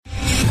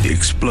The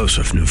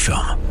explosive new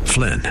film,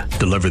 Flynn,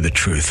 deliver the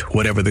truth,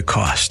 whatever the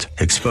cost.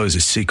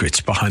 Exposes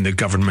secrets behind the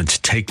government's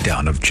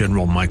takedown of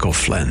General Michael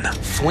Flynn.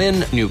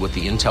 Flynn knew what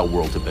the intel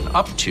world had been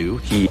up to.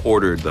 He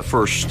ordered the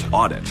first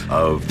audit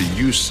of the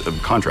use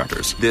of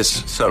contractors.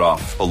 This set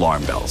off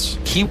alarm bells.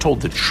 He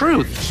told the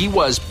truth. He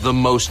was the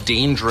most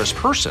dangerous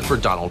person for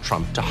Donald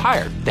Trump to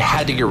hire. They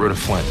had to get rid of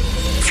Flynn.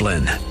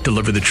 Flynn,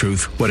 deliver the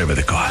truth, whatever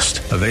the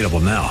cost. Available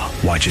now.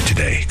 Watch it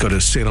today. Go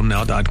to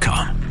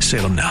salemnow.com.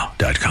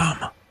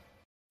 salemnow.com.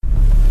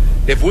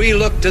 If we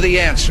look to the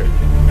answer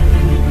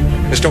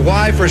as to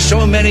why for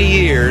so many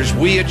years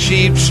we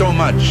achieved so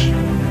much,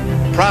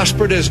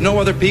 prospered as no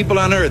other people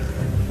on earth,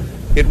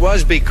 it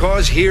was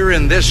because here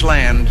in this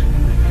land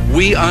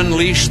we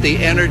unleashed the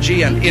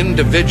energy and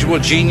individual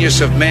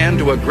genius of man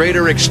to a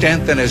greater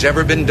extent than has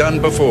ever been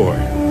done before.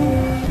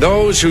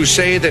 Those who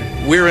say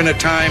that we're in a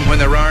time when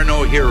there are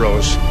no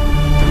heroes,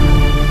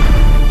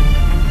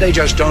 they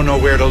just don't know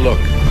where to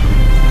look.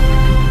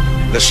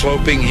 The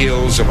sloping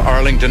hills of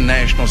Arlington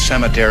National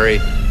Cemetery,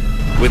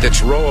 with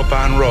its row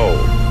upon row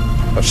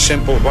of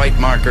simple white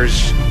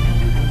markers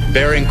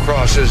bearing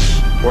crosses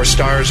or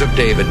stars of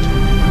David,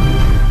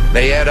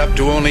 they add up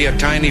to only a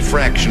tiny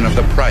fraction of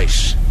the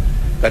price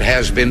that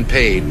has been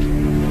paid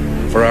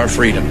for our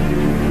freedom.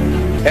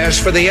 As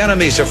for the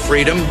enemies of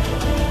freedom,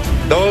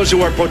 those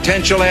who are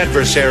potential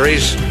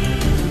adversaries,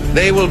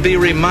 they will be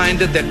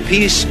reminded that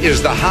peace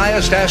is the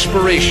highest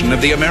aspiration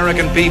of the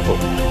American people.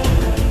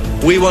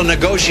 We will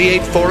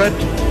negotiate for it,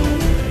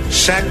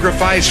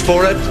 sacrifice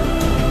for it.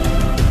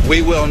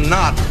 We will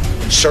not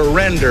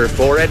surrender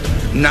for it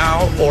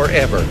now or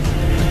ever.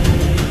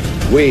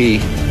 We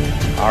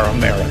are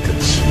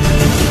Americans.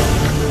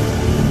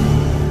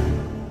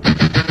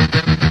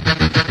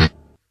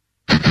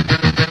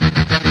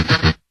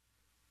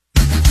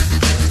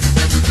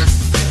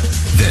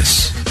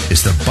 This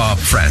is the Bob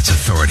Frantz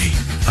Authority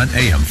on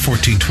AM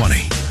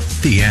 1420.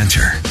 The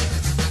Answer.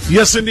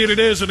 Yes, indeed it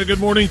is, and a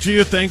good morning to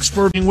you. Thanks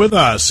for being with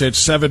us. It's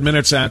 7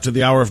 minutes after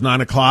the hour of 9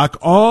 o'clock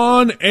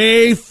on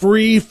a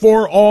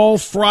free-for-all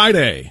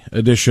Friday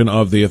edition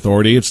of The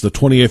Authority. It's the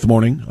 28th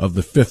morning of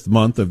the 5th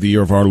month of the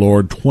year of our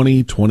Lord,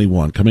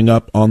 2021. Coming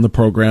up on the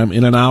program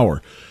in an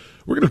hour,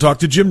 we're going to talk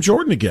to Jim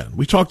Jordan again.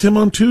 We talked to him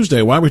on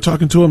Tuesday. Why are we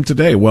talking to him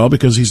today? Well,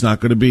 because we are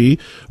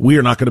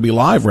not going to be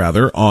live,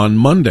 on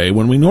Monday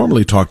when we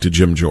normally talk to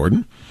Jim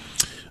Jordan.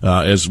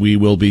 As we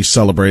will be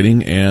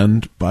celebrating,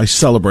 and by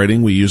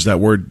celebrating, we use that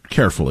word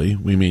carefully.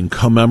 We mean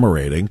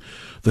commemorating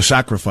the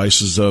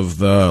sacrifices of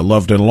the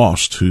loved and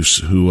lost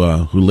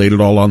who laid it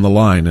all on the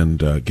line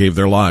and gave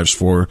their lives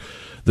for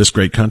this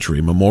great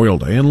country, Memorial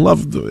Day, and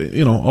loved,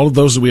 all of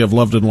those that we have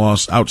loved and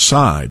lost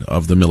outside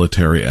of the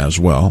military as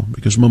well,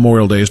 because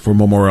Memorial Day is for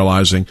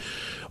memorializing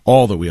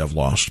all that we have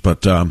lost.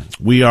 But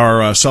we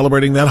are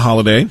celebrating that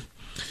holiday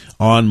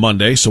on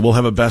Monday, so we'll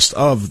have a best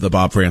of the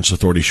Bob Frantz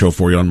Authority show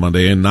for you on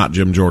Monday, and not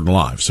Jim Jordan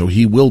live. So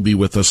he will be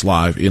with us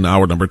live in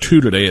hour number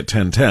 2 today at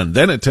 10:10.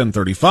 Then at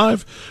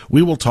 10:35,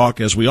 we will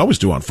talk, as we always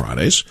do on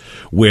Fridays,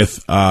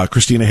 with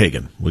Christina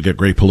Hagan. We'll get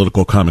great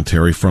political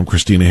commentary from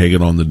Christina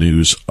Hagan on the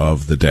news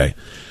of the day.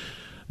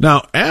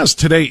 Now, as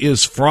today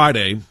is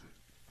Friday,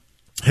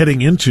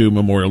 heading into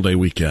Memorial Day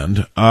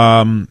weekend,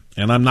 and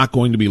I'm not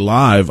going to be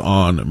live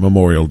on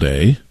Memorial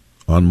Day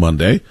on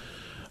Monday,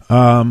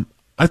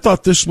 I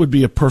thought this would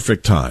be a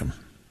perfect time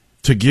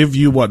to give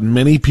you what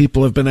many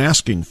people have been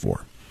asking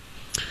for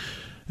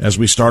as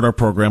we start our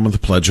program with the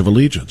Pledge of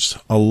Allegiance.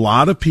 A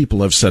lot of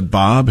people have said,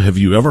 Bob, have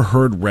you ever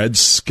heard Red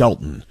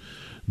Skelton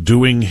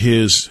doing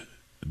his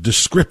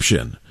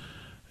description,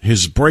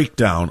 his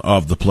breakdown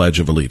of the Pledge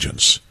of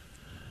Allegiance?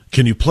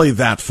 Can you play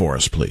that for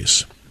us,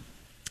 please?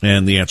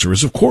 And the answer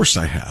is, of course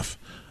I have.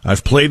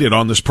 I've played it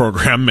on this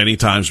program many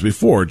times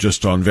before,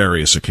 just on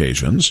various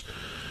occasions.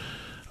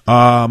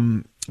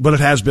 But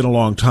it has been a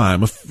long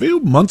time. A few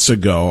months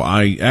ago,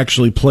 I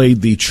actually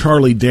played the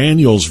Charlie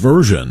Daniels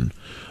version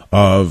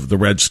of the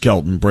Red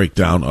Skelton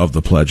breakdown of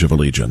the Pledge of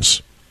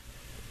Allegiance.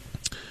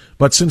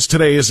 But since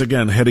today is,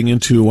 again, heading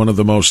into one of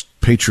the most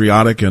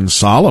patriotic and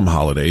solemn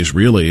holidays,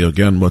 really,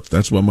 again,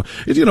 it's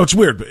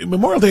weird.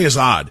 Memorial Day is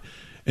odd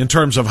in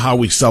terms of how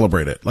we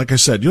celebrate it. Like I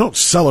said, you don't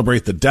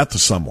celebrate the death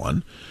of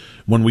someone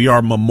when we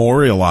are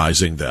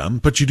memorializing them,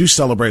 but you do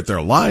celebrate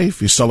their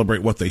life. You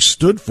celebrate what they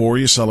stood for.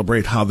 You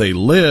celebrate how they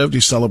lived. You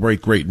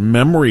celebrate great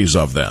memories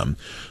of them.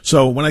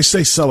 So when I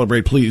say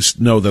celebrate, please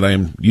know that I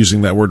am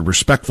using that word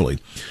respectfully.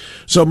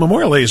 So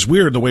Memorial Day is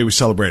weird the way we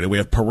celebrate it. We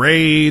have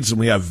parades and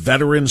we have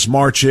veterans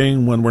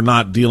marching when we're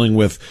not dealing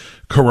with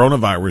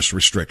coronavirus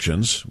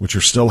restrictions, which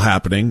are still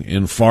happening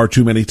in far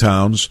too many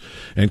towns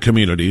and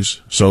communities.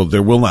 So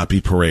there will not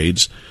be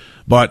parades.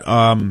 But,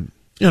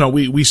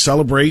 we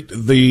celebrate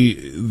the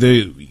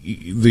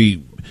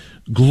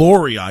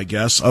glory, I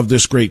guess, of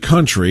this great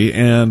country,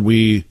 and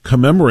we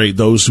commemorate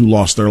those who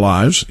lost their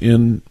lives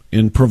in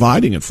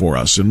providing it for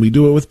us. And we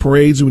do it with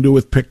parades, and we do it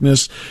with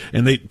picnics,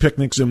 and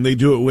they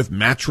do it with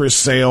mattress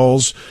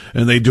sales,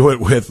 and they do it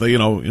with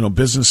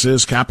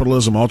businesses,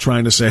 capitalism, all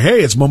trying to say,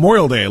 hey, it's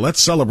Memorial Day,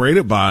 let's celebrate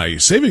it by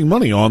saving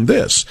money on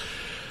this.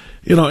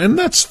 And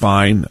that's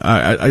fine.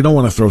 I don't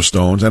want to throw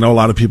stones. I know a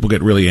lot of people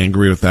get really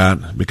angry with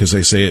that because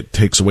they say it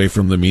takes away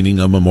from the meaning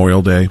of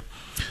Memorial Day.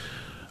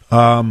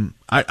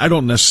 I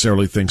don't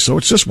necessarily think so.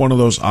 It's just one of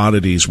those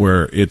oddities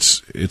where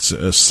it's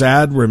a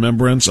sad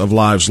remembrance of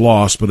lives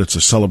lost, but it's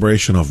a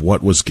celebration of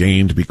what was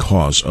gained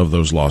because of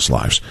those lost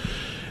lives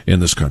in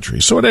this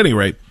country. So at any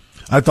rate,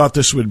 I thought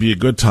this would be a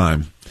good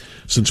time,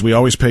 since we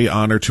always pay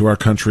honor to our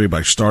country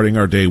by starting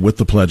our day with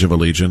the Pledge of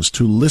Allegiance,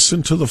 to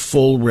listen to the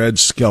full Red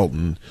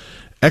Skelton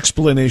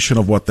explanation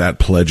of what that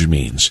pledge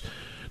means.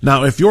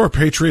 Now, if you're a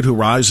patriot who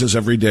rises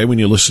every day when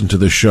you listen to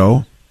this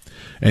show,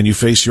 and you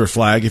face your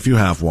flag if you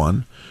have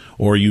one,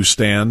 or you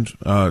stand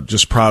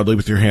just proudly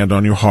with your hand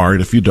on your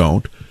heart if you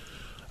don't,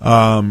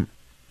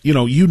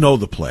 you know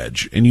the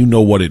pledge, and you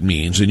know what it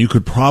means, and you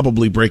could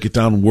probably break it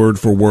down word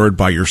for word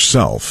by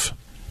yourself.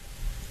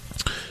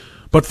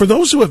 But for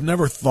those who have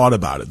never thought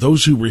about it,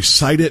 those who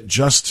recite it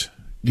just,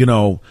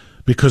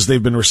 because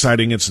they've been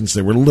reciting it since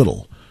they were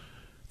little,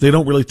 they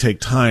don't really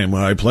take time.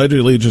 I pledge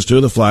allegiance to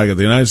the flag of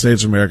the United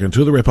States of America and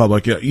to the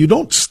Republic. You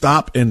don't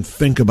stop and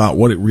think about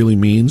what it really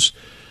means.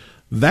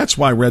 That's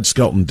why Red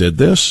Skelton did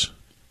this.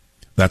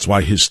 That's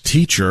why his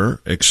teacher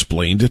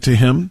explained it to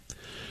him.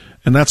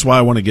 And that's why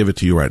I want to give it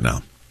to you right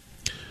now.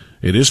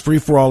 It is free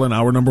for all in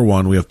hour number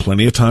 1. We have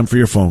plenty of time for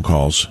your phone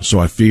calls, so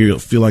I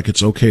feel like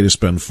it's okay to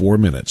spend 4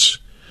 minutes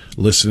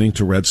listening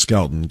to Red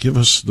Skelton give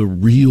us the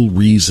real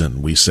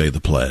reason we say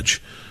the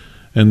pledge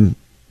and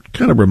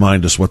kind of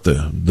remind us what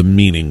the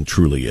meaning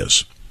truly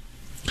is.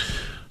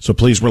 So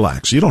please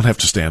relax. You don't have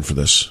to stand for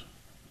this.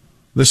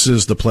 This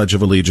is the Pledge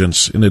of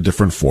Allegiance in a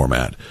different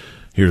format.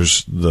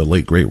 Here's the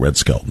late, great Red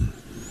Skelton.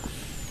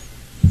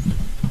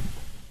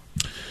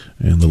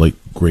 And the late,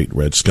 great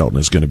Red Skelton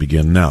is going to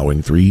begin now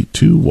in 3,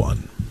 2,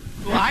 1.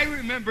 I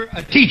remember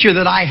a teacher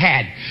that I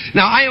had.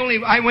 Now, I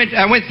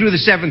went through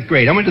the 7th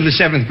grade. I went to the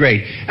 7th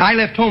grade. And I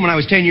left home when I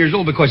was 10 years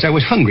old because I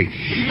was hungry.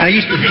 And I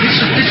used to,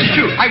 this is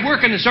true. I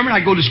work in the summer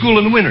and I go to school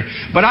in the winter.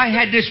 But I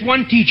had this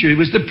one teacher. He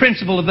was the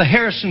principal of the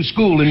Harrison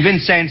School in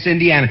Vincennes,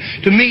 Indiana.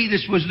 To me,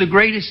 this was the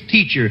greatest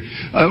teacher,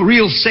 a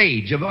real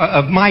sage of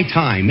my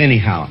time,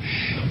 anyhow.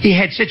 He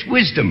had such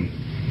wisdom.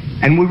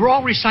 And we were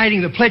all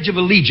reciting the Pledge of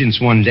Allegiance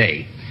one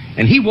day.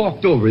 And he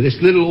walked over, this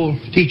little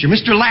old teacher,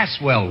 Mr.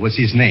 Laswell was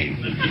his name.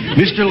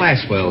 Mr.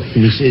 Laswell.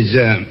 And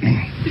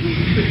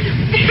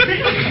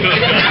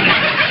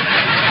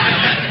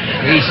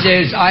he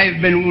says,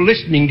 I've been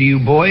listening to you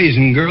boys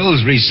and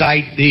girls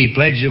recite the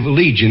Pledge of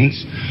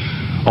Allegiance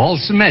all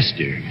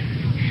semester.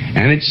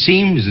 And it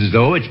seems as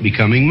though it's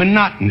becoming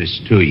monotonous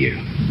to you.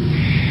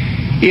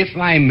 If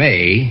I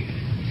may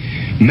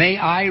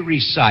I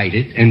recite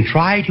it and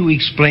try to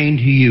explain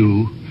to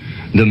you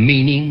the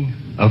meaning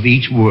of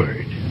each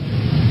word.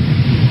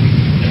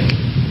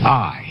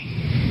 I,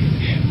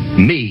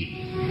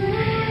 me,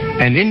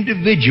 an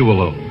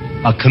individual,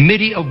 a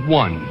committee of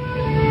one,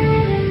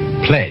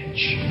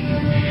 pledge,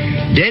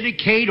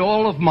 dedicate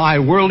all of my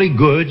worldly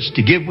goods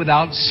to give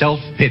without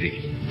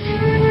self-pity,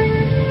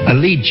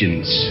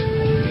 allegiance,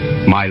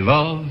 my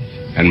love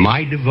and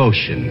my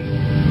devotion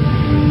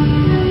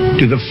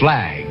to the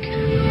flag,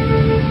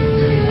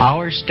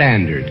 our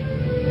standard,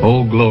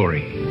 Old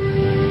Glory,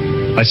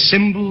 a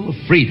symbol of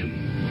freedom.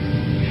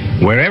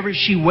 Wherever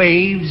she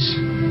waves,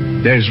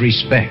 there's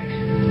respect,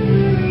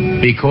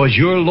 because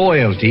your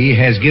loyalty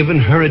has given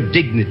her a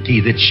dignity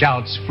that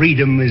shouts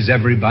freedom is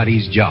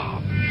everybody's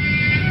job.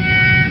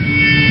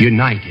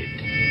 United.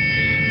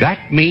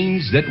 That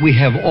means that we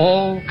have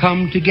all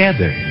come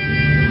together.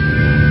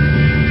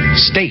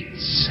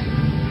 States.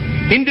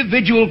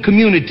 Individual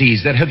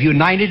communities that have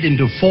united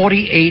into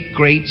 48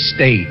 great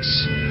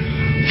states.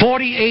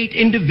 48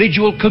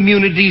 individual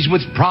communities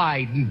with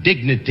pride and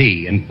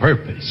dignity and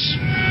purpose.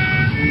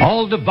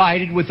 All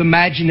divided with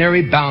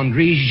imaginary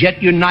boundaries,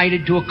 yet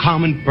united to a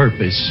common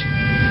purpose.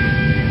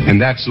 And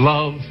that's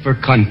love for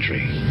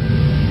country.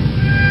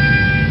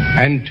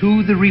 And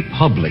to the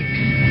Republic.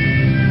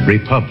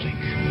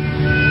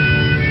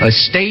 A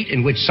state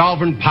in which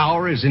sovereign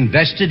power is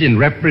invested in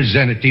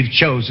representatives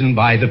chosen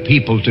by the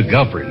people to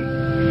govern.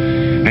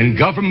 And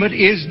government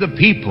is the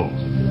people.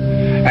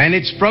 And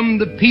it's from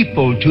the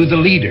people to the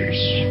leaders,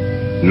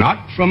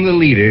 not from the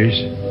leaders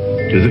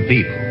to the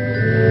people,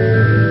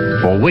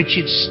 for which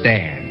it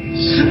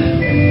stands.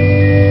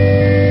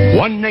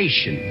 One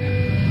nation,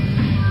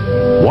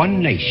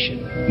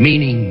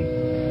 meaning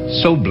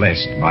so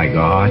blessed by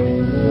God,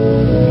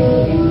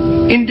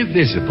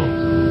 indivisible,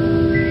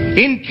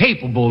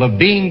 incapable of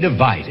being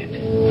divided,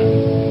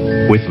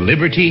 with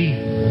liberty,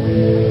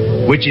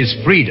 which is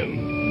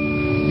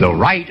freedom, the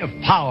right of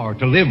power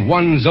to live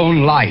one's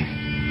own life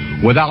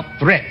without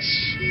threats,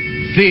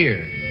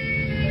 fear,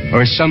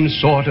 or some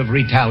sort of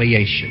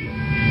retaliation.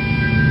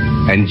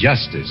 And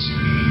justice,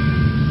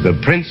 the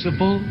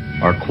principle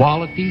or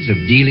qualities of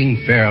dealing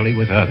fairly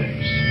with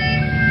others.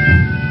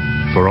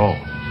 For all,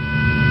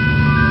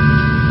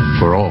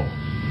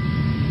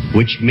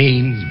 which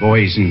means,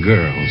 boys and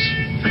girls,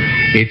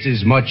 it's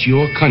as much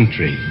your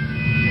country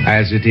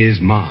as it is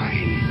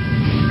mine.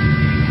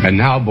 And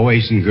now,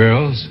 boys and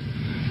girls,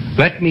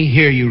 let me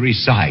hear you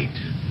recite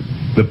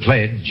the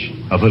Pledge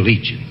of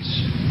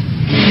Allegiance.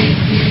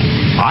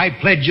 I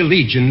pledge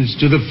allegiance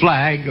to the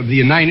flag of the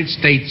United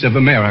States of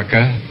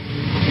America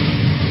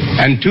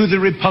and to the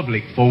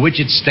republic for which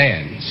it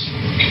stands,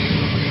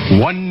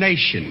 one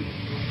nation,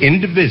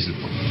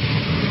 indivisible,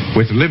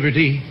 with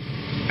liberty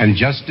and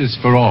justice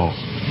for all.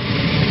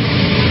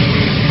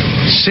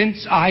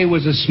 Since I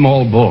was a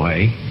small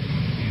boy,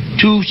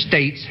 2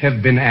 states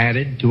have been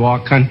added to our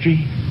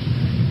country,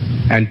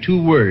 and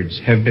 2 words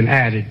have been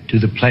added to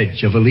the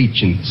Pledge of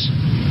Allegiance: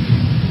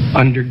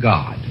 under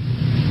God.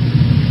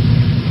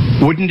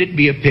 Wouldn't it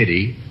be a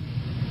pity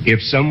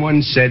if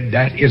someone said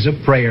that is a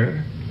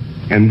prayer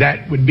and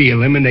that would be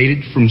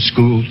eliminated from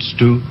schools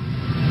too?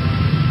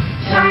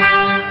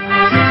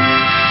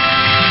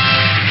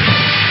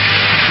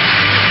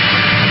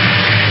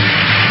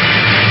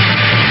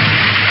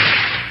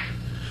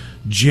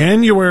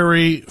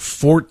 January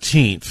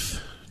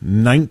 14th,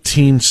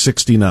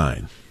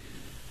 1969.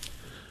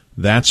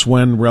 That's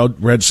when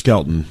Red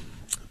Skelton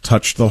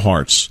touched the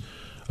hearts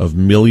of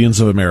millions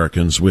of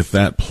Americans with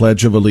that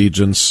Pledge of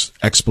Allegiance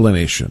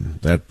explanation,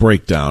 that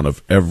breakdown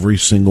of every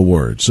single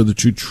word, so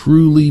that you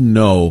truly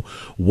know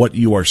what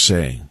you are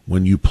saying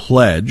when you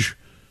pledge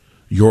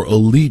your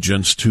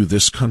allegiance to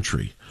this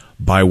country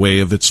by way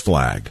of its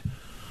flag.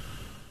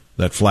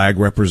 That flag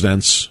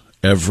represents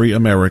every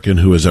American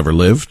who has ever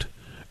lived,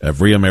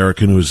 every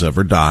American who has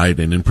ever died,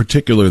 and in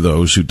particular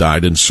those who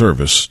died in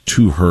service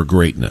to her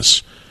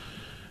greatness.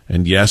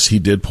 And yes, he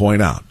did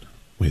point out,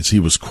 as he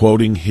was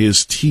quoting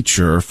his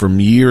teacher from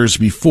years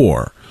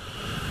before,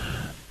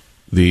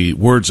 the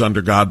words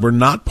under God were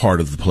not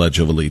part of the Pledge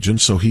of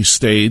Allegiance, so he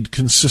stayed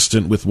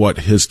consistent with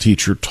what his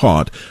teacher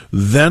taught.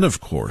 Then, of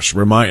course,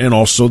 and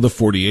also the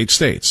 48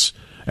 states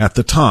at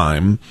the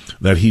time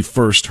that he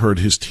first heard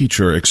his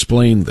teacher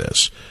explain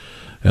this.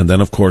 And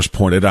then, of course,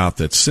 pointed out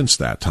that since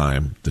that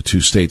time, the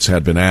 2 states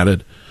had been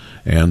added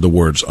and the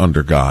words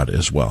under God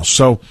as well.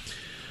 So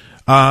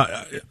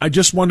I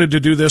just wanted to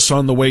do this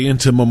on the way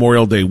into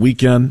Memorial Day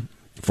weekend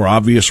for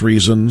obvious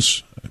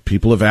reasons.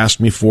 People have asked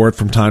me for it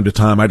from time to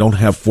time. I don't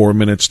have 4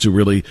 minutes to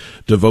really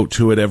devote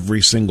to it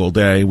every single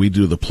day. We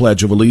do the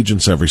Pledge of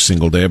Allegiance every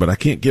single day, but I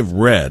can't give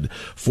Red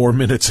 4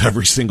 minutes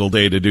every single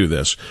day to do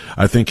this.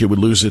 I think it would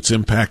lose its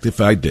impact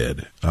if I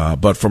did.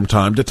 But from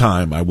time to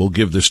time, I will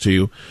give this to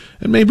you,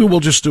 and maybe we'll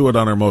just do it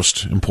on our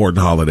most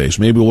important holidays.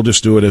 Maybe we'll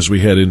just do it as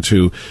we head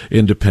into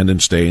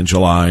Independence Day in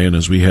July, and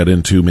as we head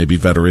into maybe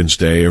Veterans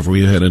Day, or if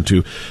we head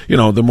into,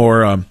 the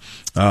more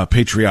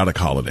patriotic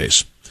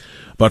holidays.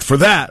 But for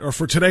that, or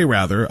for today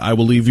rather, I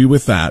will leave you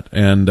with that,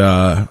 and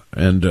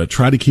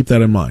try to keep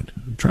that in mind.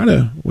 Try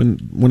to,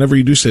 whenever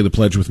you do say the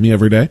pledge with me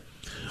every day,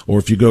 or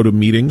if you go to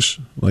meetings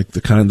like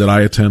the kind that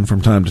I attend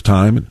from time to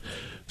time, and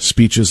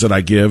speeches that I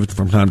give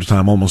from time to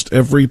time, almost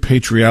every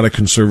patriotic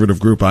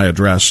conservative group I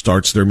address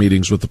starts their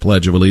meetings with the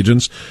Pledge of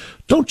Allegiance.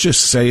 Don't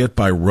just say it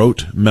by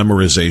rote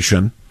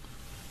memorization.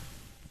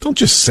 Don't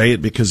just say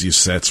it because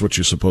that's what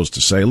you're supposed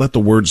to say. Let the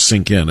words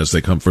sink in as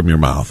they come from your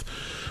mouth.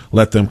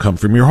 Let them come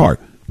from your heart,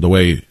 the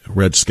way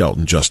Red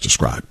Skelton just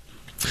described.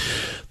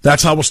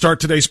 That's how we'll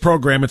start today's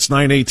program. It's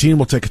 9:18.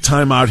 We'll take a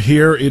time out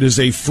here. It is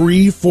a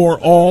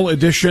free-for-all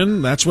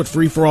edition. That's what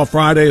Free for All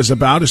Friday is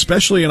about,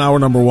 especially in hour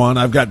number 1.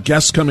 I've got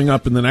guests coming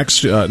up in the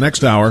next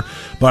hour,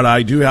 but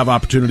I do have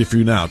opportunity for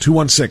you now.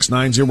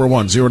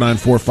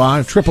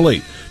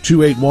 216-901-0945,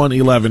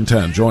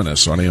 888-281-1110. Join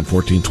us on AM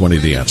 1420,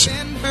 The Answer.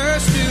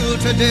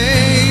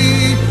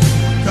 Today,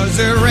 'cause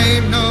there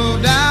ain't no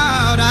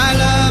doubt I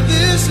love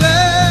this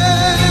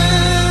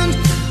land.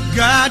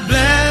 God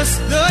bless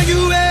the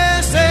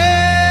USA.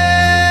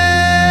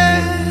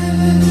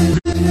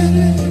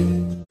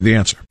 The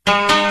Answer.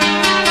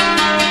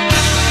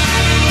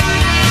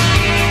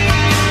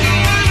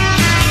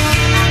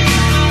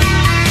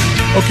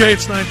 Okay,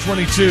 it's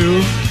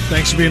 9:22.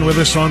 Thanks for being with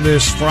us on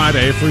this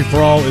Friday,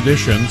 free-for-all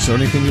edition. So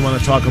anything you want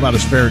to talk about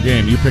is fair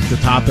game. You pick the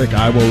topic,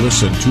 I will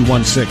listen.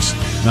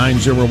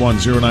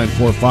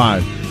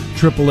 216-901-0945,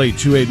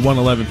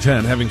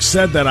 888-281-1110. Having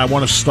said that, I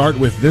want to start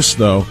with this,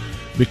 though,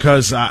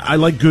 because I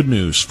like good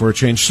news for a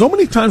change. So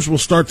many times we'll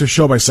start the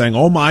show by saying,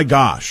 oh my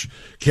gosh,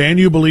 can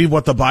you believe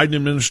what the Biden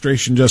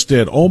administration just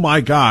did? Oh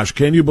my gosh,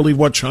 can you believe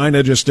what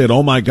China just did?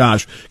 Oh my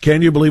gosh,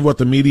 can you believe what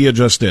the media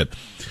just did?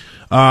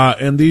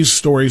 And these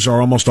stories are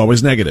almost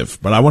always negative.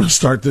 But I want to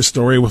start this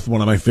story with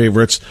one of my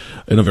favorites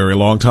in a very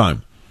long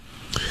time.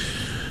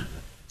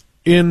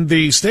 In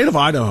the state of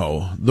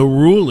Idaho, the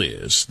rule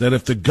is that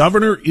if the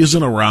governor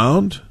isn't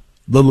around,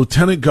 the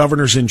lieutenant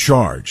governor's in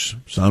charge.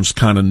 Sounds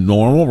kind of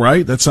normal,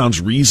 right? That sounds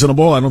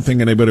reasonable. I don't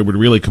think anybody would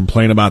really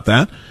complain about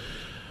that.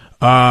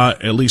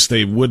 At least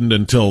they wouldn't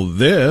until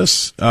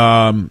this.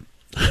 Idaho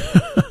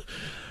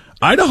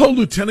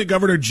Lieutenant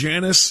Governor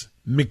Janice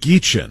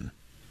McGeachin,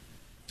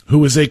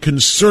 who is a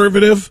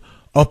conservative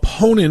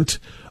opponent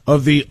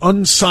of the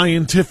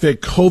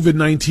unscientific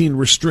COVID-19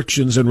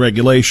 restrictions and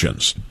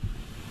regulations.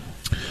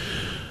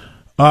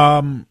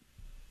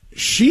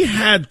 She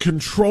had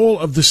control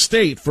of the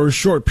state for a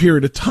short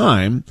period of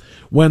time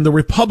when the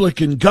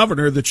Republican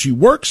governor that she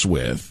works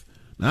with,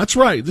 That's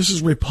right. This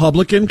is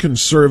Republican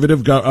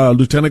conservative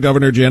Lieutenant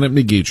Governor Janet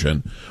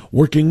McGeachin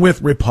working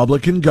with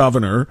Republican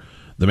Governor,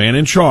 the man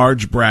in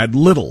charge, Brad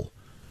Little.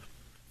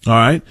 All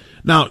right.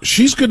 Now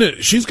she's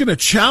gonna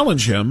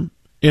challenge him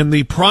in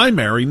the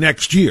primary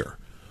next year.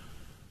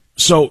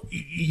 So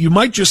you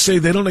might just say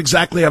they don't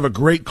exactly have a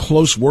great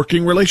close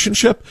working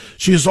relationship.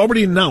 She has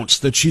already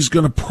announced that she's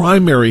going to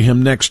primary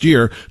him next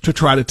year to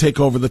try to take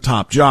over the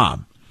top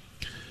job.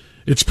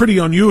 It's pretty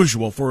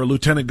unusual for a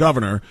lieutenant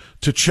governor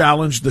to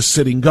challenge the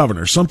sitting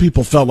governor. Some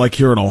people felt like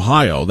here in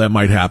Ohio that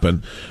might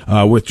happen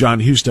with John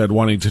Husted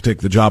wanting to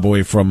take the job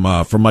away from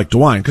Mike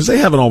DeWine, because they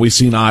haven't always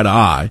seen eye to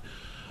eye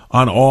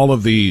on all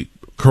of the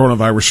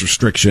coronavirus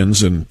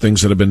restrictions and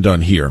things that have been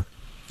done here.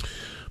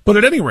 But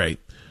at any rate,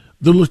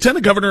 the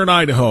lieutenant governor in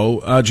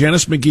Idaho,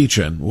 Janice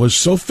McGeachin, was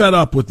so fed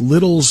up with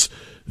Little's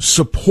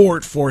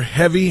support for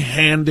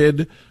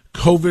heavy-handed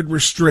COVID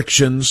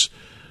restrictions,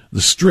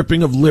 the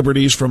stripping of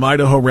liberties from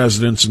Idaho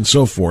residents and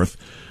so forth,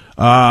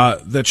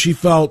 that she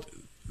felt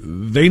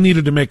they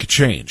needed to make a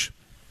change.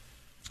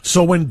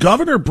 So when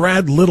Governor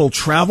Brad Little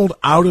traveled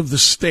out of the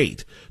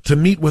state to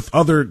meet with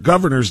other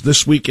governors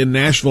this week in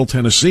Nashville,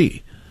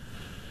 Tennessee,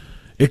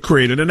 it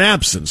created an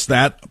absence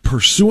that,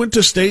 pursuant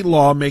to state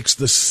law, makes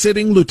the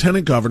sitting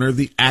lieutenant governor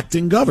the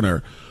acting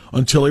governor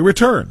until he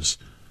returns.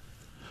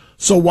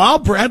 So while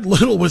Brad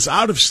Little was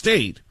out of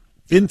state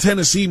in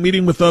Tennessee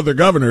meeting with other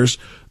governors,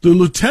 the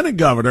lieutenant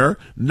governor,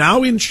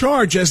 now in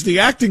charge as the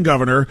acting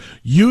governor,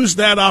 used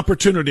that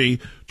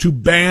opportunity to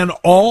ban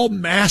all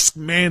mask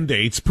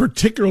mandates,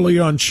 particularly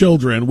on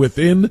children,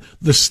 within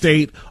the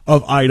state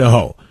of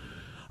Idaho.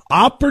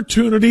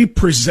 Opportunity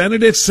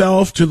presented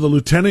itself to the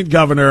lieutenant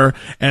governor,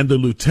 and the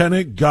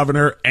lieutenant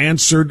governor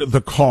answered the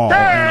call. Can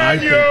and I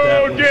think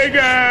that was dig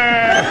it?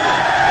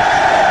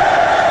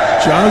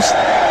 just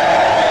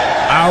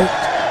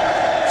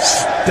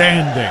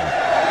outstanding.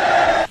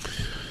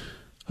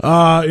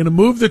 In a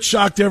move that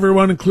shocked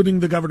everyone, including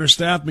the governor's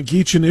staff,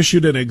 McGeachin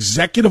issued an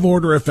executive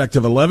order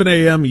effective 11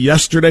 a.m.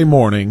 yesterday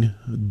morning,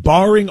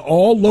 barring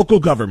all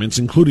local governments,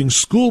 including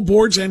school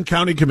boards and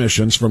county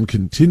commissions, from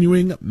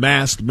continuing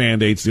mask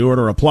mandates. The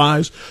order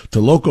applies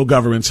to local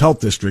governments, health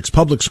districts,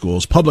 public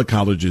schools, public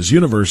colleges,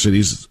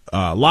 universities,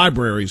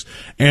 libraries,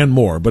 and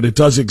more, but it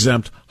does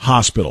exempt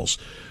hospitals.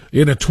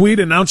 In a tweet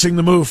announcing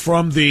the move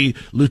from the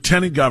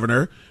lieutenant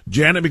governor,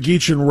 Janet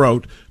McGeachin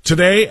wrote,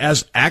 "Today,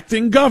 as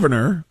acting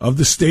governor of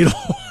the state of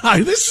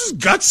Ohio," this is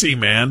gutsy,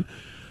 man.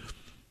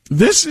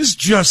 This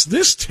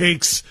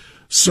takes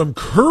some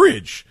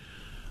courage.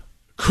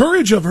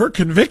 Courage of her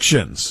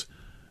convictions.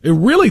 It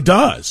really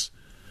does.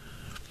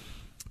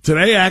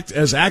 Today,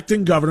 as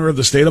acting governor of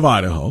the state of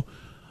Idaho,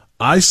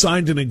 I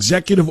signed an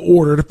executive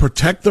order to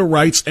protect the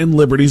rights and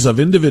liberties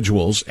of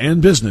individuals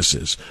and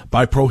businesses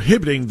by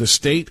prohibiting the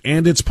state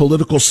and its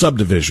political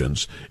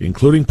subdivisions,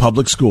 including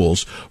public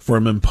schools,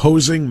 from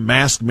imposing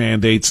mask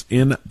mandates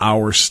in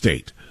our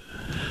state.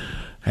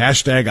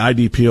 Hashtag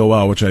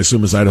IDPOL, which I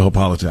assume is Idaho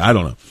politics. I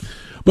don't know.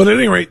 But at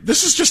any rate,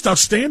 this is just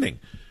outstanding.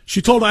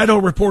 She told Idaho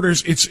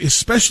reporters, "It's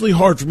especially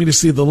hard for me to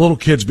see the little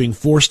kids being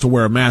forced to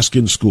wear a mask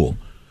in school."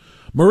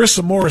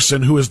 Marissa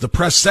Morrison, who is the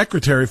press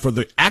secretary for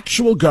the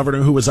actual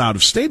governor who was out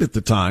of state at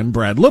the time,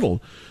 Brad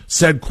Little,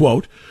 said,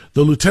 quote,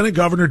 "The lieutenant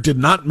governor did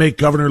not make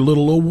Governor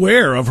Little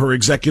aware of her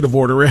executive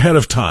order ahead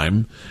of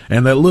time,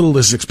 and that Little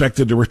is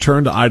expected to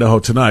return to Idaho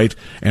tonight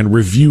and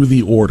review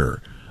the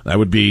order." That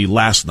would be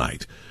last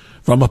night.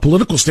 From a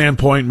political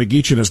standpoint,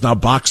 McGeachin has now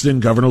boxed in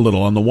Governor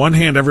Little. On the one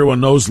hand, everyone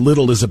knows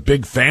Little is a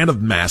big fan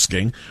of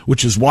masking,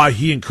 which is why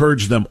he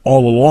encouraged them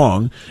all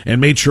along and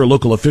made sure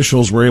local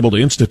officials were able to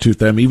institute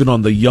them, even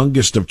on the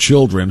youngest of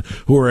children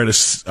who are at a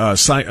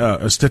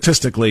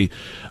statistically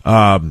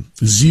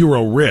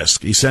zero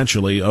risk,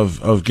 essentially,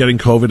 of getting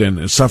COVID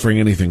and suffering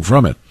anything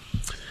from it.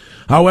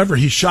 However,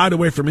 he shied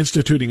away from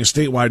instituting a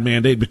statewide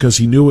mandate because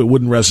he knew it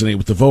wouldn't resonate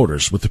with the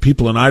voters, with the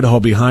people in Idaho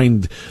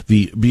beyond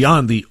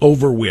the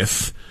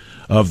overwith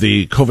of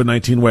the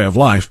COVID-19 way of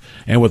life.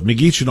 And with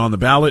McGeachin on the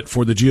ballot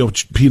for the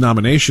GOP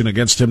nomination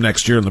against him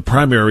next year in the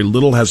primary,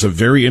 Little has a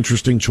very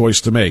interesting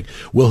choice to make.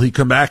 Will he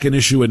come back and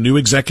issue a new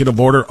executive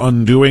order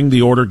undoing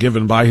the order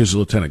given by his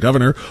lieutenant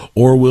governor,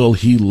 or will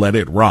he let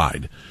it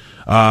ride?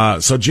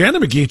 So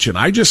Janet McGeachin,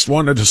 I just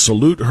wanted to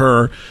salute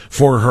her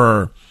for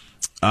her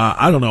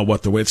I don't know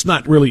what the way, it's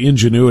not really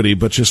ingenuity,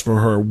 but just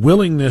for her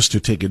willingness to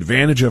take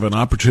advantage of an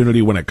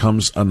opportunity when it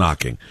comes a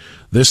knocking.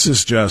 This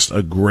is just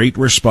a great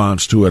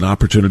response to an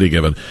opportunity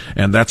given,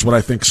 and that's what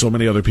I think so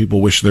many other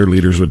people wish their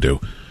leaders would do.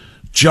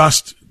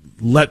 Just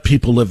let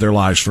people live their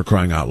lives, for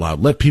crying out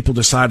loud. Let people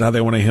decide how they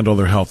want to handle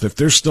their health. If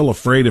they're still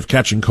afraid of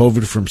catching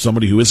COVID from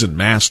somebody who isn't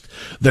masked,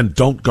 then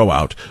don't go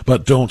out,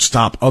 but don't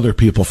stop other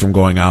people from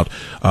going out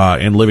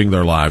and living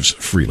their lives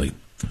freely.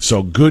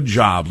 So good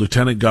job,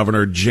 Lieutenant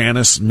Governor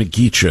Janice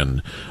McGeachin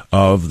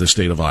of the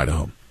state of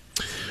Idaho.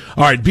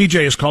 All right,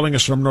 BJ is calling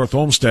us from North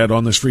Olmsted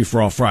on this Free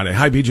for All Friday.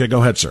 Hi, BJ. Go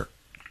ahead, sir.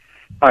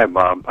 Hi,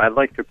 Bob. I'd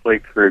like to pay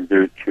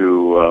tribute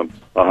to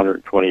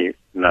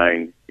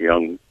 129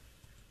 young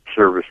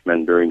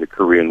servicemen during the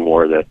Korean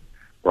War that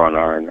were on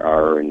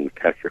R&R in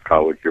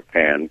Kashikawa,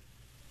 Japan.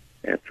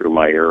 and through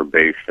my air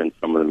base, and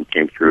some of them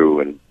came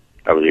through, and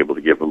I was able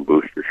to give them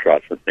booster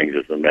shots and things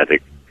as a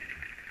medic.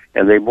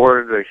 And they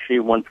boarded a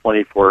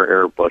C-124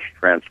 Airbus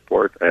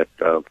transport at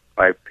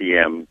 5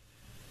 p.m.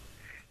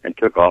 and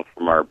took off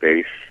from our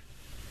base.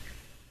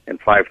 And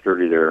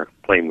 5:30, their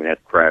plane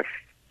had crashed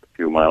a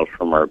few miles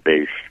from our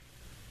base,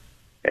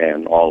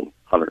 and all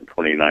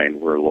 129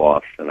 were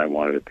lost, and I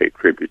wanted to pay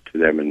tribute to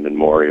them in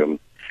memoriam.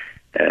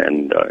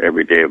 And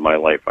every day of my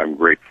life, I'm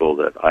grateful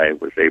that I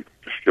was able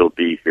to still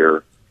be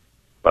here,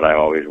 but I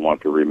always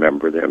want to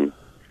remember them.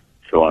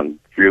 So on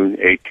June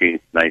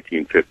 18th,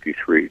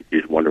 1953,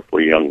 these wonderful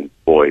young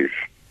boys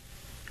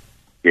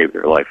gave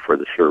their life for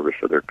the service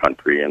of their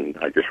country, and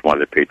I just wanted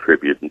to pay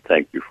tribute and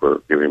thank you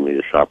for giving me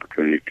this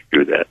opportunity to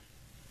do that.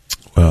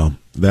 Well,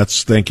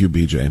 thank you,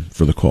 BJ,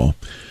 for the call.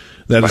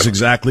 That is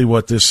exactly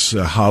what this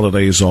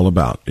holiday is all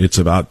about. It's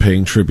about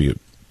paying tribute.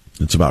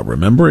 It's about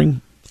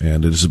remembering,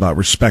 and it is about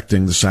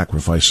respecting the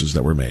sacrifices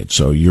that were made.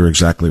 So you're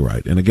exactly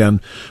right. And again,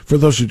 for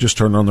those who just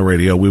turned on the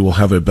radio, we will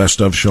have a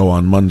best of show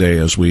on Monday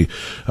as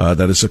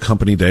that is a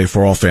company day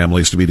for all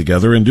families to be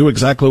together and do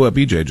exactly what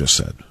BJ just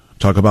said.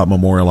 Talk about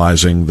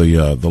memorializing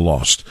the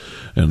lost,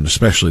 and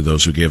especially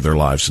those who gave their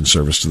lives in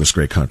service to this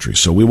great country.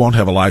 So we won't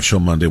have a live show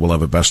Monday. We'll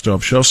have a best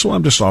of show. So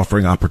I'm just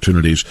offering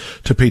opportunities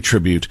to pay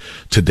tribute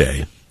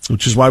today,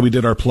 which is why we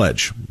did our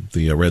pledge,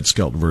 the Red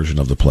Skelton version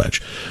of the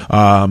pledge.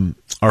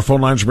 Our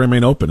phone lines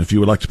remain open. If you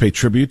would like to pay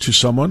tribute to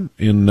someone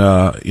in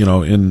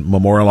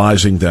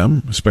memorializing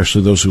them,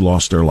 especially those who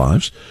lost their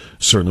lives,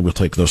 certainly we'll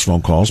take those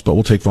phone calls, but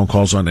we'll take phone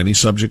calls on any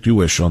subject you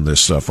wish on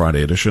this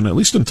Friday edition, at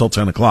least until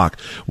 10 o'clock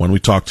when we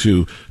talk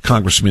to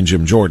Congressman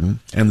Jim Jordan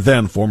and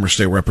then former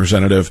State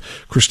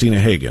Representative Christina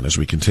Hagan as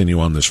we continue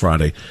on this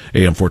Friday,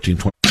 AM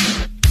 1420.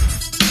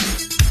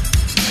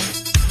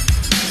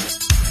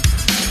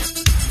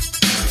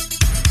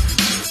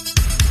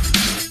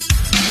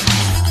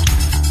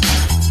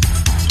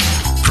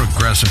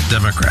 Progressive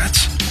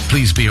Democrats,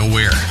 please be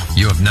aware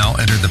you have now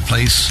entered the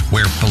place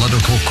where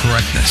political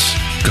correctness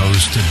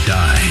goes to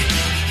die.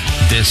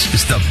 This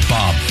is the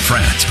Bob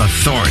Frantz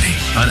Authority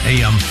on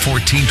AM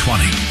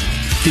 1420.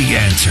 The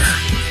Answer.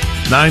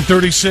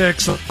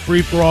 9:36,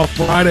 free-for-all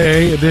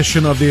Friday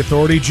edition of The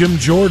Authority. Jim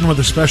Jordan with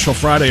a special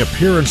Friday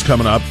appearance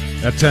coming up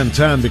at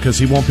 10:10 because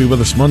he won't be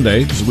with us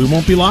Monday, because we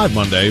won't be live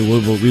Monday.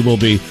 We will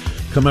be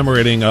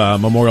commemorating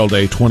Memorial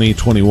Day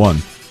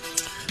 2021.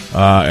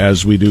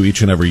 As we do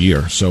each and every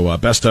year. So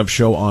best of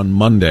show on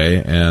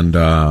Monday, and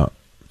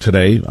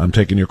today I'm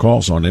taking your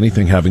calls on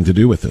anything having to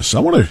do with this. I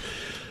want to,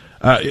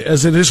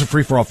 as it is a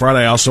free-for-all Friday,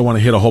 I also want to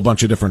hit a whole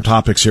bunch of different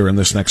topics here in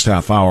this next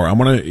half hour. I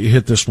want to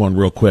hit this one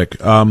real quick.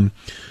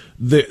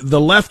 The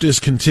left is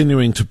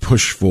continuing to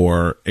push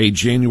for a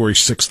January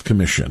 6th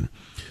commission,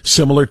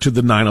 similar to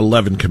the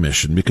 9/11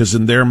 commission, because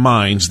in their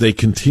minds they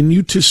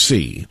continue to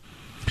see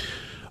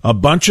a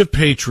bunch of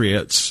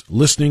patriots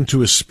listening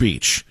to a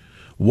speech,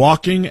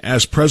 walking,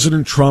 as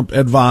President Trump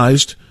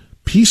advised,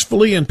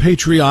 peacefully and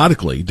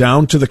patriotically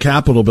down to the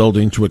Capitol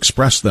building to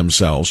express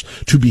themselves,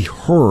 to be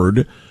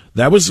heard.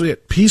 That was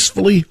it.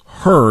 Peacefully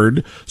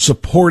heard,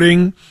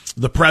 supporting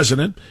the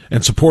president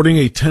and supporting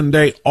a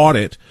 10-day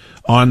audit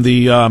on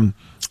the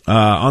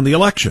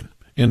election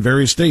in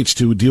various states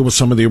to deal with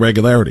some of the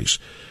irregularities.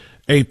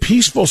 A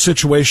peaceful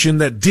situation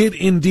that did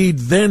indeed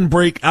then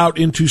break out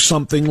into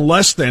something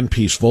less than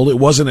peaceful. It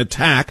was an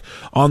attack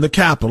on the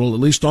Capitol, at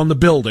least on the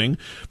building,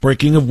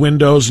 breaking of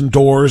windows and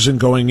doors and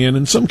going in.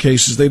 In some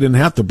cases, they didn't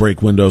have to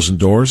break windows and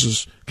doors,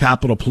 as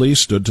Capitol Police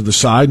stood to the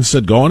side and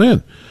said, "Go on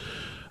in."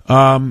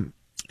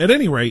 At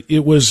any rate,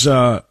 it was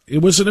an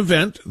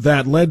event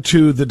that led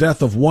to the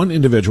death of one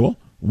individual,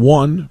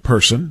 one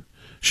person.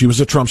 She was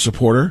a Trump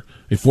supporter,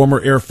 a former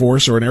Air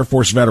Force or an Air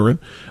Force veteran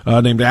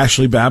named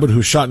Ashley Babbitt, who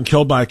was shot and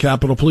killed by a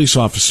Capitol Police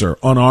officer,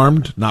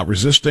 unarmed, not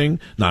resisting,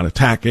 not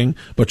attacking,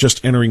 but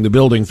just entering the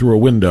building through a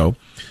window,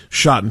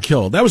 shot and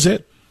killed. That was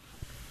it.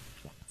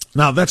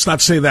 Now, that's not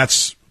to say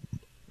that's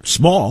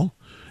small.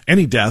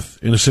 Any death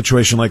in a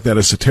situation like that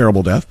is a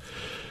terrible death.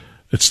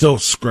 It still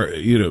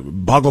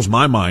boggles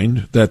my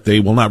mind that they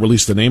will not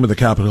release the name of the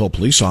Capitol Hill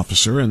police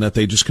officer and that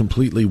they just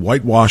completely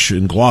whitewash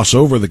and gloss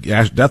over the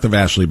death of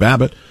Ashley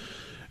Babbitt.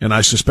 And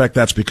I suspect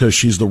that's because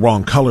she's the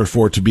wrong color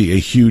for it to be a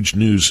huge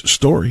news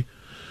story.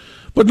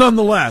 But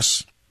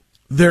nonetheless,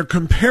 they're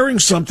comparing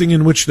something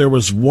in which there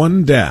was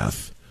one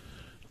death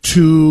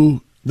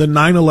to the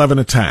 9/11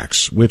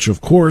 attacks, which,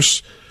 of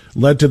course,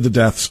 led to the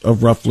deaths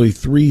of roughly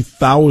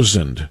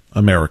 3,000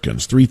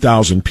 Americans,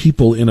 3,000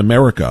 people in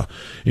America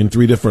in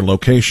 3 different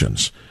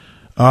locations.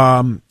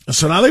 So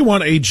now they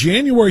want a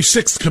January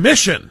 6th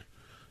commission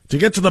to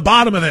get to the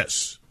bottom of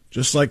this,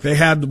 just like they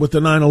had with the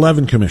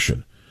 9/11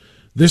 commission.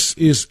 This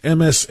is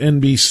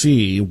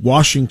MSNBC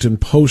Washington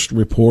Post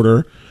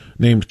reporter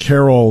named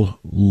Carol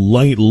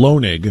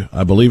Loenig,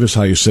 I believe is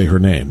how you say her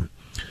name.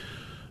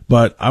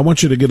 But I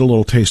want you to get a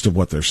little taste of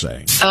what they're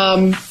saying.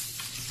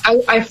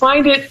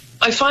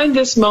 I find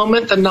this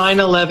moment, the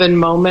 9/11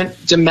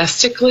 moment,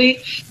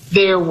 domestically.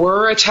 There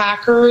were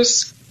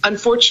attackers.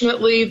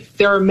 Unfortunately,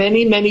 there are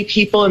many, many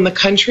people in the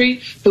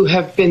country who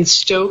have been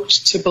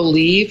stoked to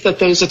believe that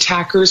those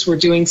attackers were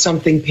doing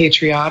something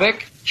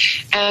patriotic,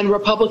 and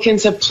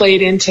Republicans have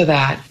played into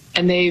that,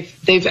 and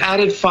they've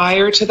added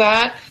fire to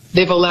that.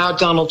 They've allowed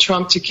Donald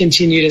Trump to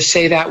continue to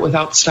say that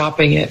without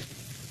stopping it.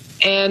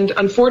 And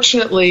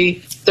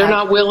unfortunately, they're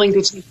not willing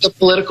to take the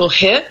political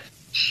hit.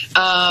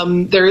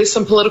 There is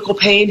some political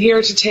pain here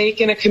to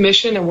take in a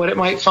commission and what it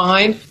might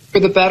find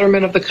for the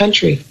betterment of the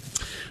country.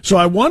 So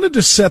I wanted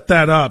to set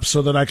that up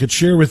so that I could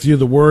share with you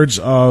the words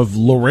of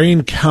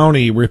Lorain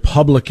County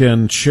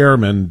Republican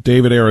Chairman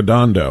David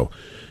Arredondo.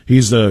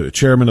 He's the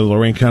chairman of the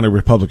Lorain County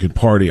Republican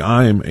Party.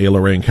 I'm a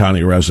Lorain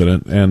County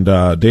resident, and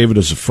David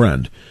is a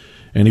friend.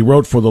 And he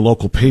wrote for the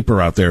local paper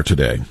out there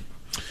today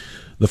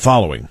the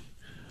following.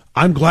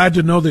 I'm glad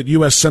to know that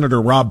U.S.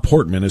 Senator Rob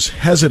Portman is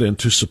hesitant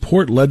to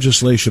support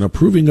legislation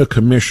approving a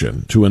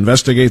commission to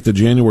investigate the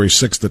January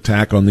 6th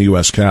attack on the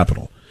U.S.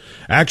 Capitol.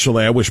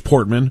 Actually, I wish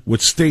Portman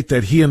would state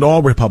that he and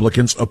all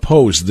Republicans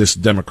oppose this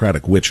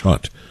Democratic witch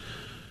hunt.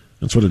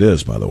 That's what it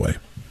is, by the way.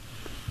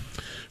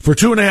 For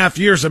 2.5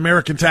 years,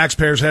 American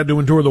taxpayers had to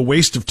endure the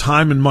waste of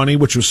time and money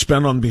which was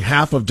spent on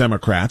behalf of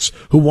Democrats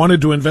who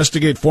wanted to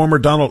investigate former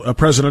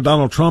President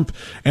Donald Trump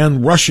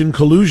and Russian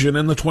collusion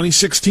in the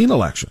 2016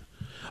 election.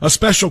 A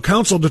special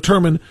counsel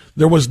determined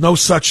there was no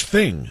such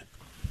thing.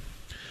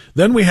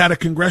 Then we had a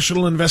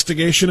congressional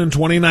investigation in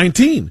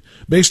 2019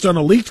 based on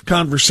a leaked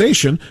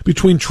conversation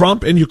between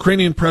Trump and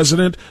Ukrainian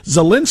President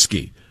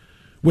Zelensky.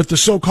 With the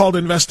so-called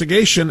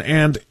investigation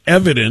and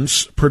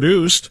evidence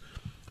produced,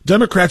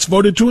 Democrats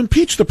voted to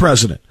impeach the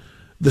president.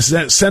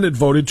 The Senate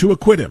voted to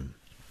acquit him.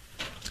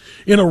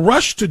 In a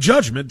rush to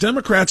judgment,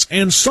 Democrats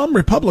and some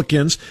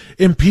Republicans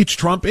impeached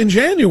Trump in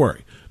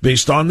January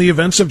based on the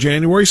events of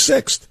January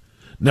 6th.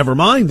 Never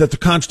mind that the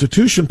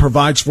Constitution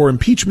provides for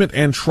impeachment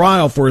and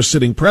trial for a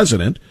sitting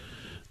president,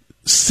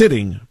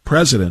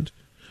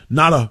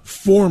 not a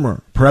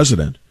former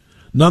president.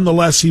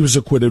 Nonetheless, he was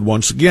acquitted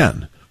once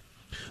again.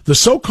 The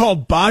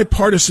so-called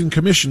bipartisan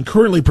commission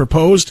currently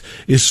proposed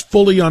is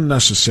fully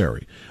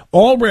unnecessary.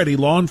 Already,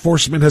 law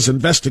enforcement has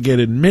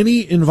investigated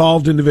many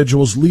involved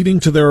individuals leading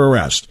to their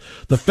arrest.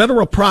 The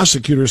federal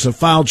prosecutors have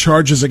filed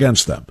charges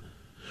against them.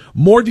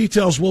 More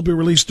details will be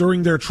released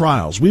during their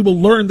trials. We will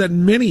learn that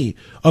many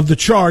of the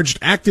charged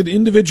acted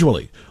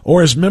individually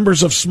or as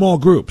members of small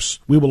groups.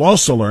 We will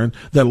also learn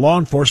that law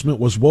enforcement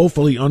was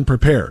woefully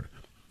unprepared.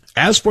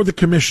 As for the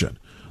commission,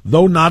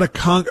 though not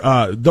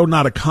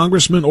a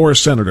congressman or a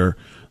senator,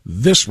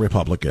 this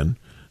Republican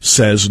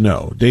says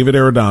no. David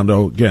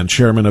Arredondo, again,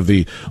 chairman of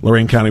the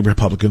Lorain County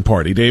Republican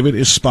Party. David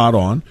is spot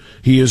on.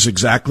 He is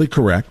exactly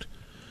correct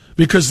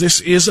because this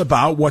is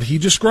about what he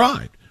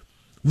described.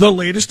 The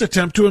latest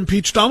attempt to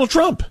impeach Donald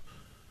Trump.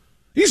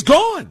 He's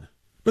gone,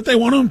 but they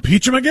want to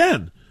impeach him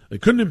again. They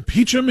couldn't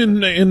impeach him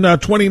in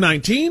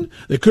 2019.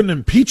 They couldn't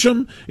impeach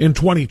him in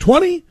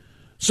 2020.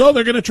 So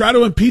they're going to try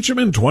to impeach him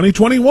in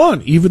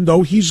 2021, even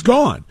though he's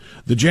gone.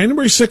 The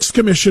January 6th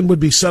commission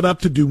would be set up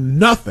to do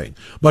nothing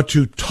but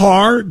to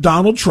tar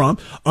Donald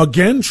Trump,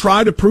 again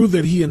try to prove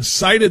that he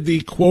incited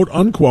the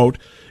quote-unquote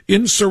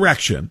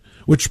insurrection,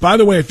 which, by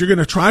the way, if you're going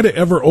to try to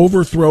ever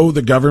overthrow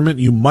the government,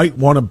 you might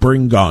want to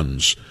bring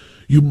guns.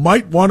 You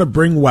might want to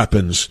bring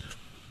weapons.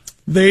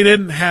 They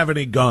didn't have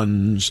any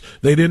guns.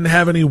 They didn't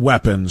have any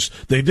weapons.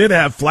 They did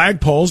have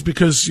flagpoles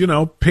because,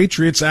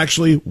 patriots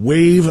actually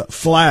wave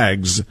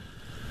flags.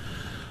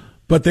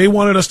 But they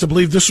wanted us to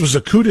believe this was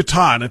a coup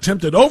d'etat, an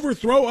attempted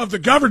overthrow of the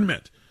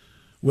government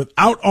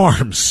without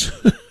arms.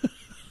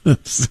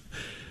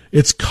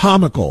 It's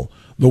comical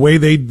the way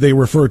they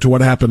refer to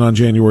what happened on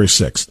January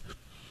 6th.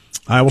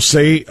 I will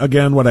say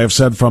again what I have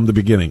said from the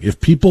beginning. If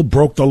people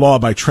broke the law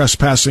by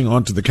trespassing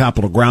onto the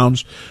Capitol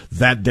grounds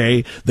that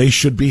day, they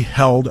should be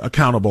held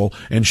accountable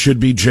and should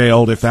be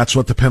jailed if that's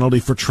what the penalty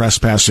for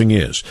trespassing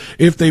is.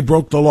 If they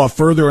broke the law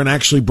further and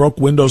actually broke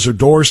windows or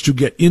doors to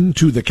get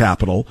into the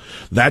Capitol,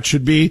 that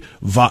should be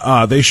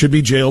they should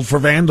be jailed for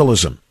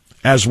vandalism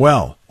as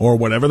well, or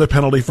whatever the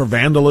penalty for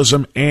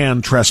vandalism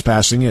and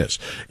trespassing is.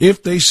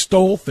 If they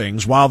stole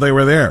things while they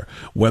were there,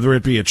 whether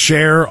it be a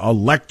chair, a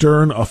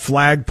lectern, a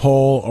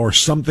flagpole, or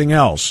something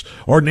else,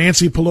 or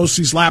Nancy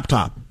Pelosi's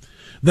laptop,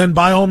 then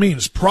by all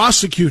means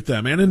prosecute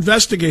them and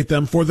investigate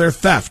them for their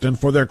theft and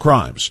for their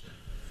crimes.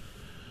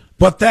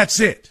 But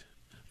that's it.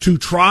 To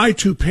try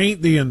to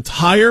paint the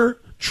entire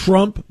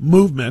Trump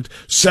movement,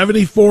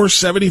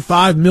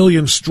 75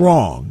 million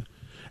strong,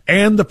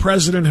 and the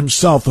president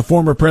himself, the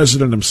former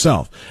president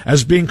himself,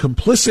 as being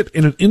complicit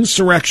in an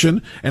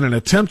insurrection and an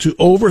attempt to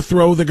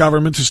overthrow the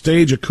government, to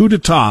stage a coup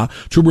d'etat,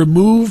 to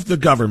remove the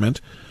government,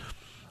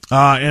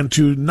 and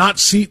to not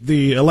seat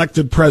the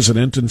elected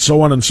president, and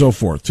so on and so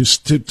forth.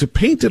 To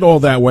paint it all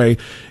that way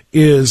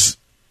is,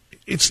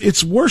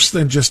 it's worse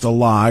than just a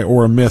lie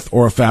or a myth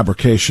or a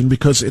fabrication,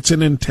 because it's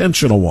an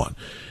intentional one.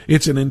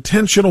 It's an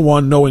intentional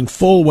one, knowing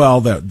full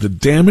well that the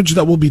damage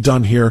that will be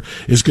done here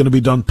is going to be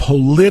done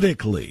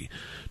politically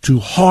to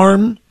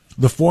harm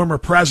the former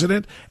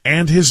president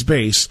and his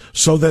base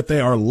so that they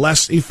are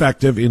less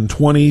effective in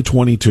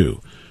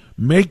 2022.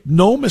 Make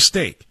no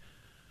mistake,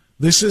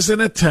 this is an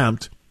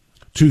attempt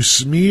to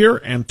smear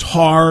and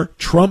tar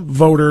Trump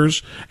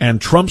voters and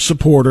Trump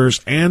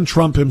supporters and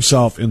Trump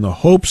himself in the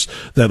hopes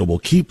that it will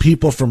keep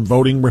people from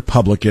voting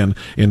Republican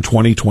in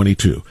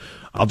 2022.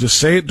 I'll just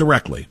say it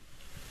directly.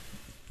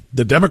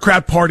 The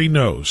Democrat Party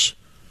knows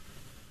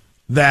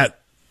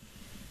that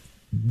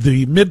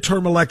the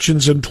midterm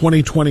elections in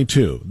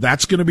 2022,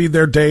 that's going to be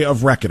their day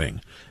of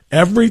reckoning.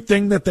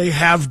 Everything that they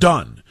have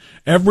done,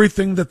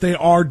 everything that they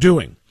are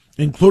doing,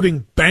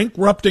 including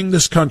bankrupting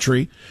this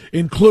country,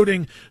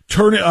 including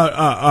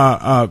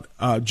generating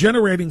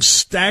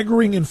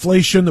staggering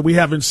inflation that we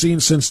haven't seen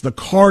since the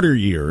Carter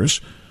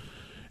years,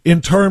 in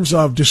terms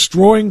of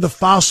destroying the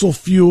fossil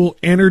fuel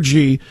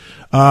energy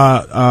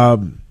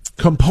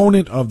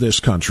component of this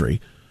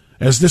country,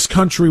 as this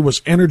country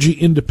was energy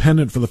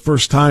independent for the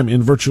first time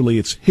in virtually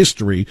its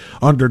history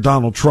under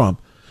Donald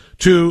Trump,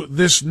 to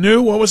this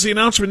new, what was the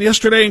announcement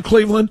yesterday in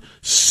Cleveland?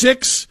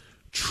 $6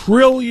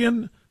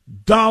 trillion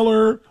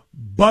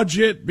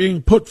budget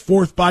being put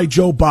forth by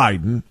Joe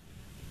Biden.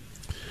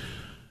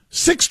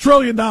 $6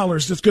 trillion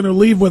that's going to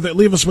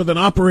leave us with an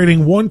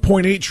operating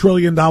 $1.8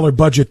 trillion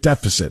budget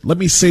deficit. Let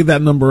me say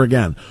that number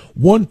again.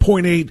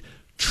 $1.8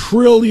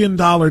 trillion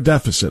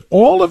deficit.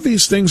 All of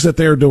these things that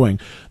they're doing,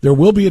 there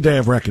will be a day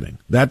of reckoning.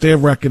 That day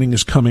of reckoning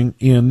is coming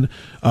in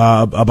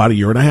about a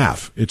year and a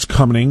half. It's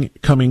coming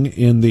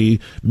in the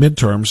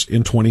midterms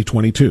in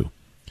 2022.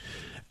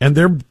 And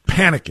they're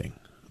panicking.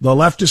 The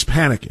left is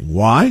panicking.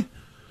 Why?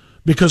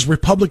 Because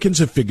Republicans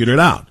have figured it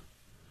out.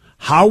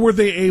 How were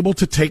they able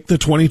to take the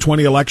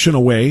 2020 election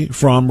away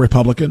from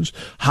Republicans?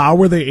 How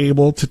were they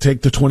able to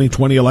take the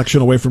 2020 election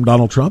away from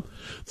Donald Trump?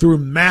 Through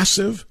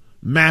massive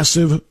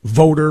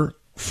voter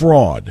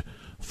fraud,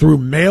 through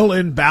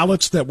mail-in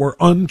ballots that were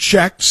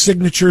unchecked,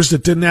 signatures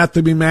that didn't have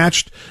to be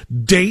matched,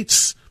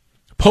 dates,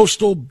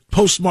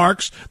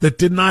 postmarks that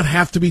did not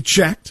have to be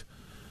checked,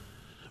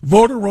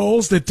 voter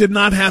rolls that did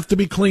not have to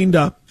be cleaned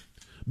up,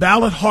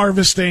 ballot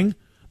harvesting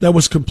that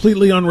was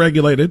completely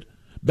unregulated,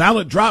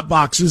 ballot drop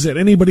boxes that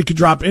anybody could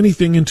drop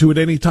anything into at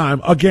any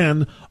time,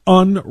 again,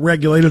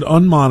 unregulated,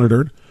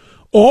 unmonitored.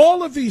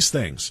 All of these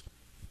things,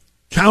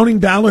 counting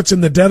ballots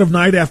in the dead of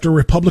night after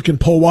Republican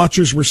poll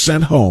watchers were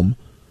sent home,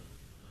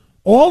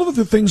 all of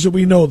the things that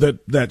we know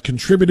that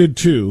contributed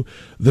to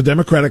the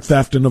Democratic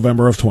theft in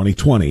November of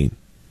 2020,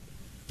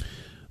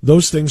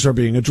 those things are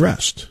being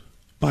addressed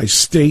by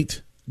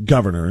state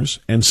governors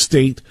and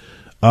state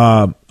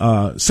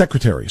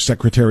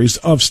secretaries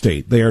of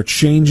state. They are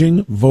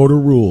changing voter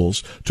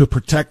rules to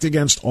protect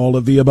against all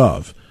of the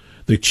above.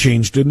 They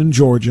changed it in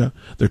Georgia.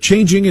 They're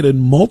changing it in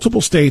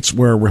multiple states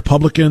where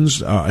Republicans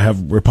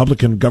have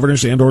Republican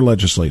governors and or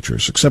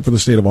legislatures, except for the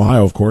state of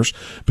Ohio, of course,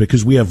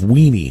 because we have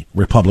weenie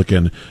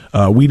Republican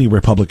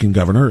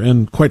governor,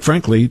 and quite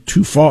frankly,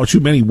 too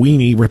many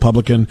weenie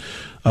Republican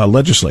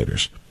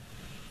legislators.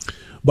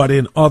 But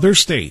in other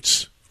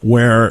states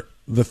where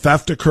the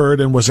theft occurred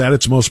and was at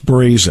its most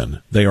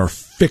brazen, they are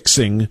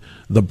fixing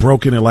the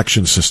broken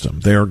election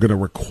system. They are going to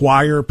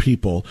require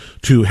people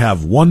to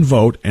have one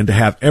vote and to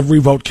have every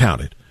vote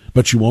counted.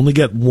 But you only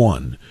get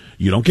one.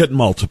 You don't get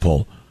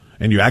multiple.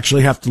 And you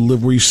actually have to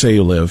live where you say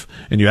you live.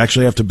 And you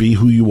actually have to be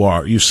who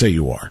you say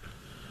you are.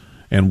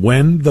 And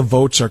when the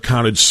votes are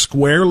counted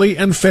squarely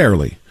and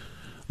fairly,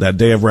 that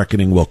day of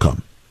reckoning will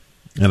come.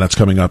 And that's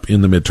coming up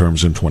in the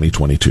midterms in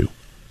 2022.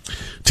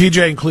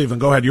 TJ in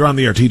Cleveland, go ahead. You're on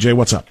the air. TJ,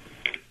 what's up?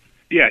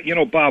 Yeah,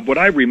 Bob, what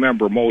I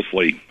remember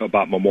mostly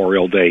about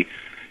Memorial Day,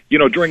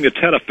 during the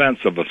Tet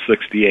Offensive of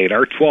 68,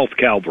 our 12th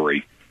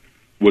Cavalry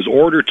was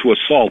ordered to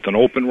assault an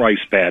open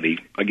rice paddy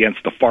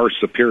against a far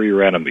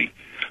superior enemy.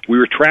 We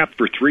were trapped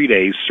for 3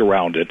 days,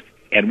 surrounded,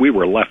 and we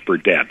were left for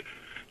dead.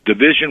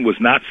 Division was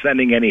not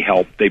sending any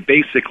help. They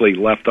basically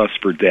left us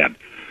for dead.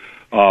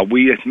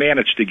 We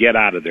managed to get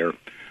out of there.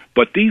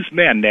 But these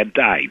men that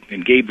died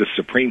and gave the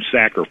supreme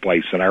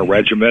sacrifice in our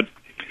regiment,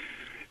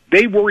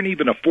 they weren't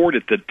even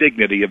afforded the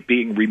dignity of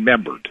being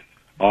remembered.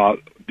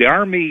 The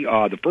Army,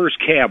 the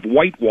 1st Cav,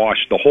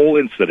 whitewashed the whole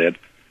incident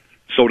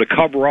so to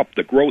cover up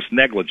the gross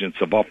negligence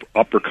of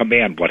upper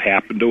command, what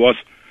happened to us.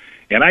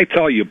 And I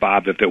tell you,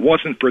 Bob, if it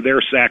wasn't for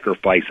their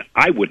sacrifice,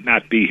 I would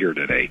not be here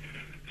today.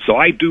 So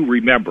I do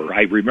remember.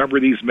 I remember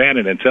these men,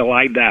 and until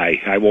I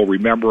die, I will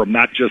remember them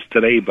not just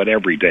today, but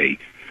every day.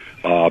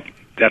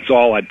 That's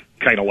all I'd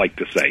kind of like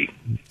to say.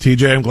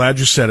 TJ, I'm glad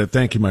you said it.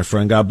 Thank you, my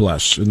friend. God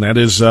bless. And that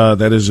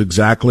is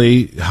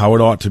exactly how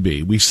it ought to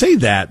be. We say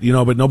that,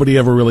 but nobody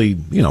ever really,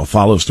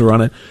 follows through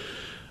on it.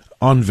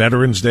 On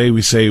Veterans Day,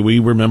 we say we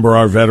remember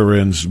our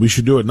veterans. We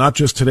should do it not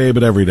just today,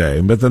 but every day.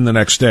 But then the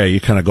next day,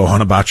 you kind of go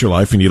on about your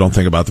life and you don't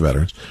think about the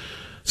veterans.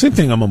 Same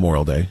thing on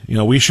Memorial Day.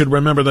 We should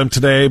remember them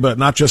today, but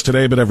not just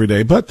today, but every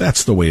day. But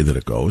that's the way that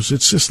it goes.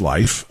 It's just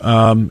life.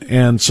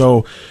 And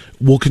so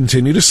we'll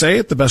continue to say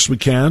it the best we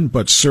can,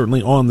 but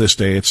certainly on this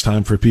day, it's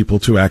time for people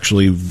to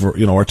actually,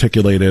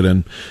 articulate it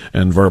and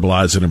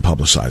verbalize it and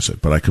publicize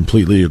it. But I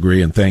completely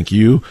agree, and thank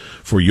you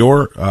for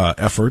your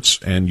efforts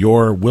and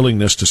your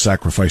willingness to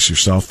sacrifice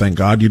yourself. Thank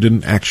God you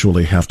didn't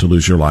actually have to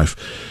lose your life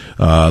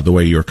the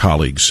way your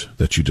colleagues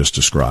that you just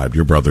described,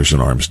 your brothers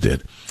in arms,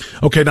 did.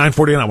 Okay,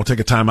 9:49. We'll take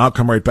a time out.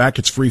 Come right back.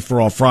 It's Free for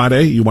All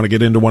Friday. You want to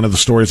get into one of the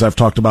stories I've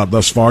talked about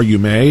thus far? You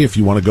may. If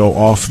you want to go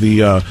off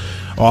the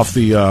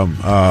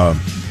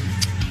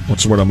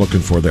what's the word I'm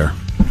looking for there?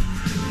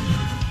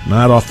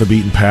 Not off the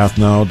beaten path.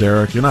 No,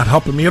 Derek, you're not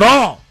helping me at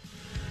all.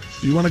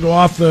 If you want to go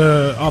off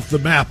the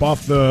map,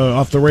 off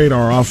the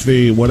radar, off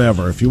the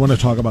whatever. If you want to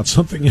talk about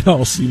something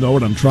else, you know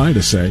what I'm trying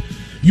to say.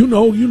 You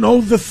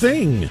know the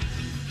thing.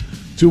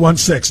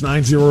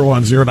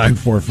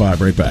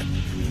 216-901-0945. Right back.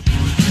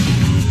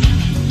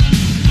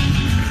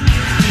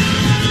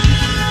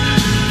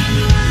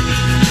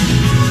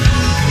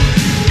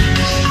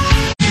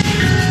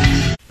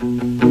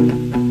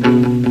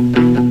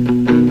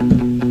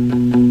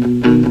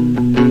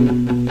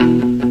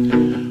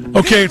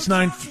 Okay, it's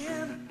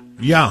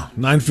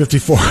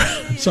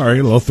 9:54. Sorry,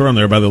 a little thrown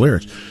there by the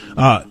lyrics.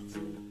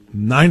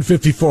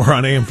 9:54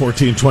 on AM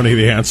 1420,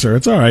 The Answer.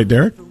 It's all right,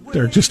 Derek.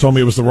 Derek just told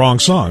me it was the wrong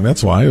song.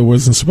 That's why. It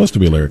wasn't supposed to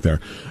be a lyric there.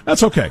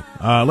 That's okay.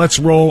 Let's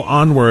roll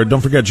onward.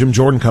 Don't forget Jim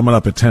Jordan coming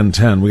up at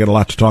 10:10. We got a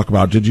lot to talk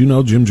about. Did you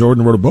know Jim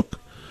Jordan wrote a book?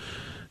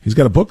 He's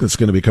got a book that's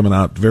going to be coming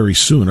out very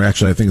soon. Or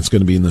actually, I think it's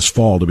going to be in this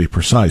fall, to be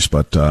precise.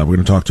 But we're going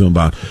to talk to him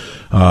about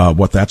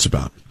what that's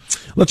about.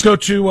 Let's go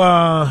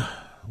to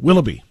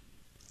Willoughby.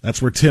 That's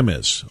where Tim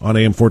is on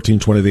AM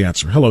 1420, The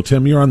Answer. Hello,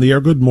 Tim. You're on the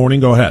air. Good morning.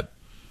 Go ahead.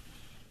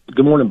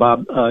 Good morning,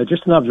 Bob.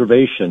 Just an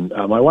observation.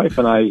 My wife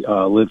and I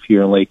live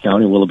here in Lake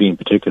County, Willoughby in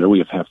particular.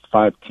 We have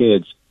 5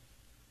 kids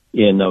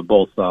in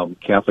both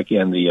Catholic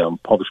and the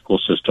public school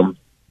system.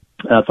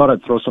 And I thought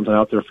I'd throw something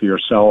out there for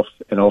yourself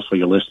and also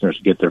your listeners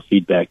to get their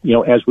feedback. You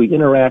know, as we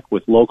interact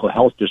with local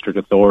health district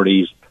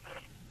authorities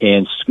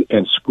and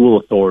school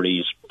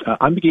authorities,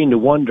 I'm beginning to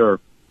wonder,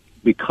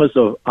 because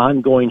of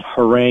ongoing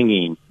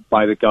haranguing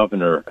by the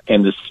governor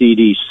and the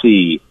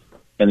CDC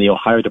and the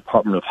Ohio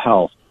Department of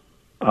Health,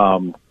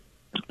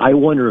 I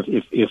wonder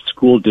if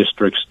school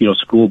districts,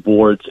 school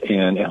boards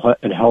and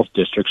health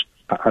districts,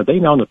 are they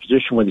now in a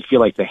position where they feel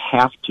like they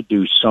have to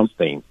do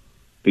something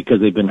because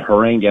they've been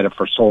harangued at it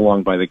for so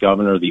long by the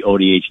governor, the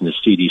ODH, and the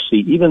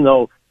CDC? Even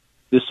though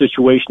this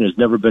situation has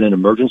never been an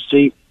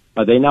emergency,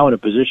 are they now in a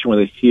position where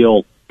they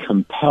feel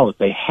compelled?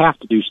 They have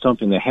to do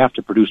something. They have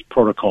to produce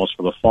protocols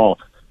for the fall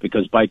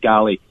because, by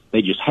golly,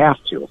 they just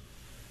have to.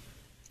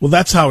 Well,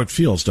 that's how it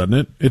feels, doesn't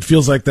it? It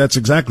feels like that's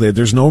exactly it.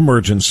 There's no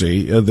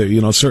emergency.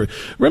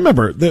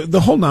 Remember, the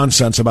whole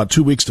nonsense about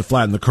 2 weeks to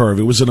flatten the curve,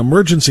 it was an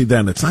emergency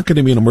then. It's not going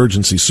to be an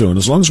emergency soon.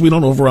 As long as we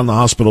don't overrun the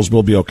hospitals,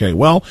 we'll be okay.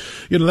 Well,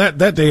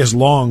 that day is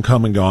long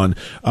come and gone.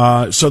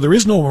 So there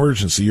is no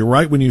emergency. You're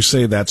right when you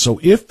say that. So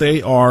if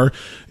they are,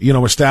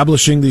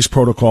 establishing these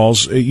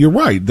protocols, you're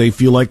right. They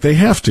feel like they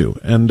have to.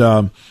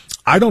 And,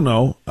 I don't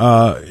know,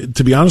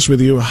 to be honest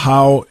with you,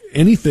 how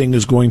anything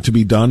is going to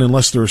be done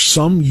unless there's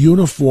some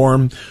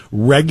uniform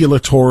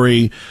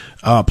regulatory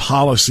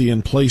policy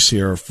in place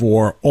here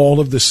for all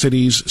of the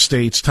cities,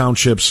 states,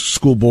 townships,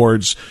 school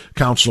boards,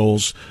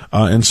 councils,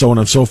 and so on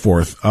and so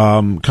forth,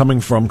 coming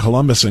from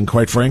Columbus. And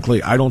quite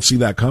frankly, I don't see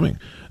that coming.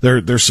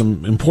 There's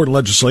some important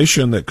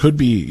legislation that could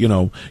be,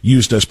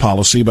 used as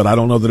policy, but I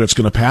don't know that it's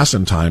going to pass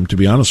in time, to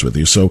be honest with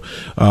you. So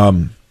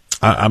I'm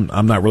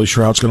not really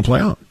sure how it's going to play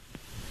out.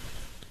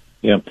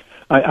 Yeah,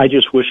 I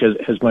just wish,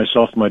 as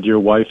myself and my dear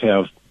wife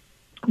have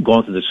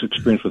gone through this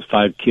experience with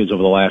 5 kids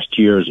over the last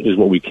years, is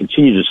what we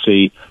continue to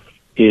see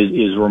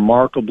is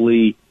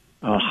remarkably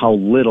how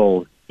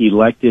little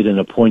elected and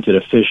appointed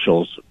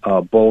officials,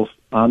 both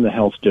on the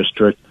health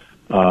district,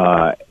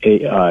 on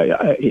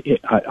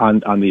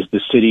the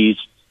cities,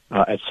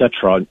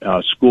 etc.,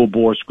 school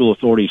boards, school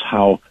authorities,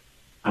 how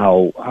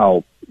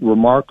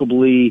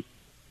remarkably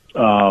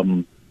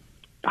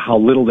how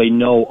little they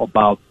know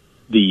about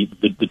the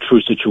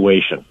true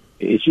situation.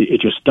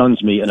 It just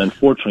stuns me, and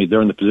unfortunately,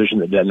 they're in the position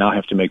that they now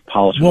have to make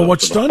policy. Well,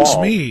 what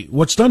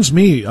stuns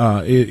me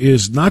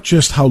is not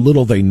just how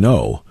little they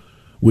know,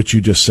 which you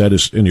just said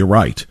is, and you're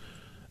right.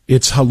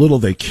 It's how little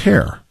they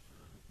care.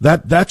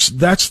 That's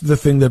the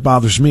thing that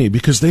bothers me,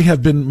 because they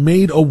have been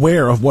made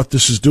aware of what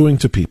this is doing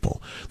to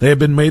people. They have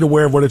been made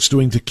aware of what it's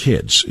doing to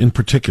kids in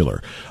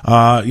particular.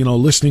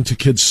 Listening to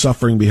kids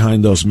suffering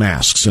behind those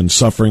masks and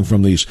suffering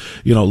from these,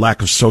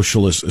 lack of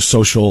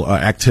social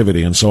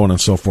activity and so on and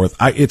so forth.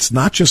 It's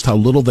not just how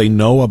little they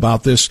know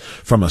about this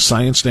from a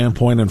science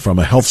standpoint and from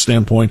a health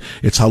standpoint.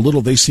 It's how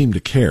little they seem to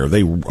care.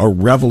 They are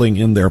reveling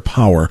in their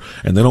power,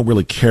 and they don't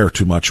really care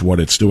too much what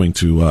it's doing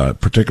to,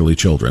 particularly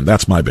children.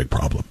 That's my big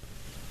problem.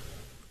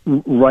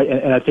 Right,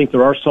 and I think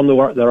there are some that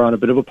are on a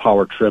bit of a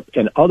power trip,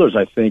 and others,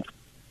 I think,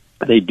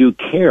 they do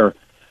care,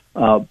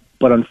 but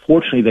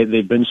unfortunately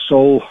they've been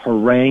so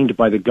harangued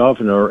by the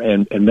governor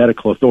and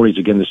medical authorities,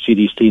 again, the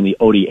CDC and the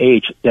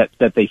ODH,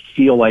 that they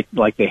feel like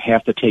they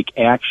have to take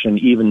action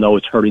even though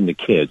it's hurting the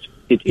kids.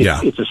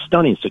 It's a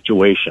stunning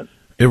situation.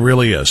 It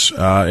really is,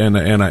 and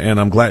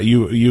I'm glad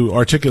you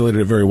articulated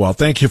it very well.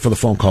 Thank you for the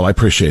phone call. I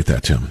appreciate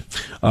that, Tim.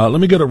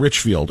 Let me go to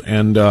Richfield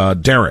and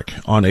Derek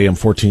on AM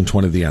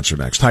 1420. The Answer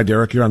next. Hi,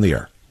 Derek. You're on the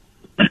air.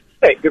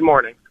 Hey, good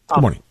morning.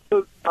 Good morning.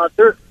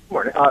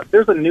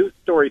 There's a news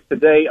story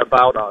today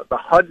about the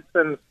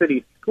Hudson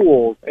City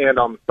schools and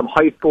some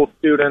high school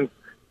students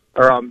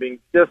are being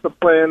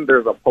disciplined.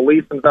 There's a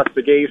police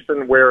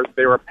investigation where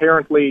they were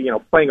apparently,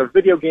 playing a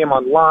video game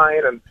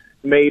online and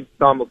made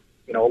some,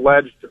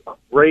 alleged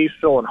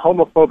racial and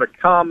homophobic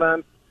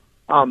comments.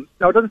 Now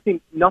it doesn't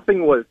seem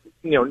nothing was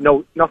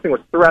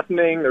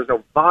threatening. There's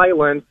no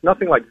violence,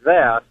 nothing like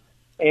that,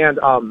 and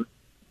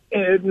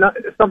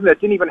it's something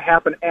that didn't even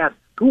happen at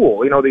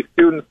school. These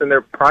students in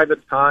their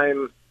private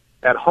time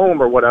at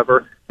home or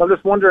whatever. So I'm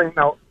just wondering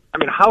now.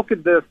 How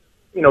could this,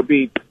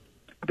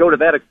 go to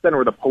that extent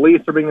where the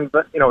police are being,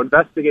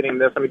 investigating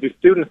this? Do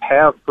students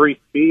have free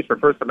speech or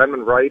First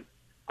Amendment rights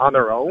on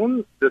their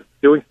own, just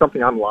doing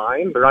something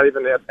online? They're not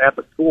even at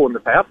the school when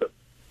this happens.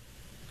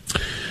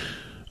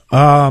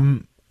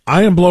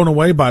 I am blown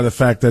away by the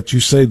fact that you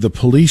say the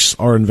police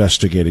are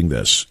investigating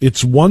this.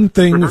 It's one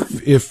thing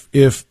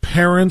if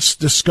parents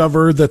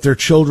discover that their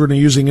children are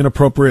using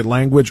inappropriate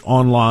language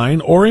online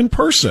or in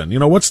person.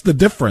 What's the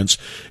difference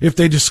if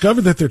they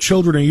discover that their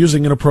children are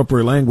using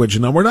inappropriate language?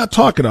 And now we're not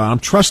talking about, I'm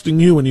trusting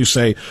you when you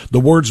say the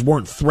words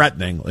weren't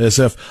threatening, as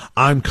if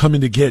I'm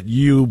coming to get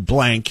you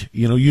blank,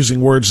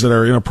 using words that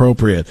are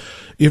inappropriate.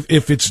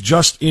 If it's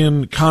just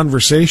in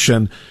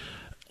conversation,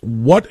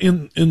 what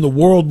in the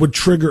world would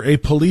trigger a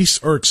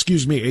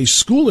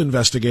school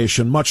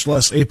investigation, much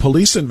less a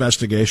police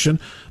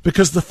investigation?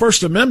 Because the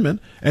First Amendment,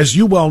 as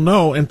you well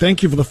know, and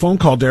thank you for the phone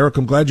call, Derek,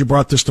 I'm glad you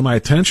brought this to my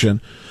attention.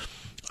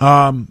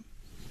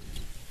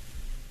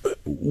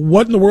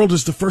 What in the world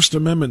is the First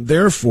Amendment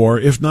there for,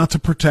 if not to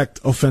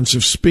protect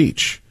offensive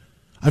speech?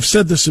 I've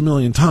said this a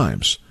million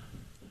times.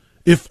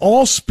 If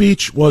all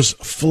speech was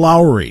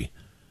flowery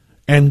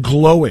and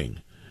glowing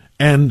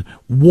and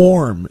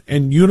warm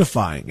and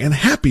unifying and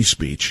happy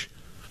speech,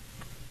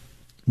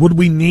 would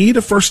we need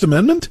a First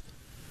Amendment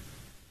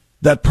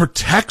that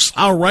protects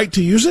our right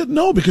to use it?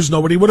 No, because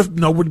nobody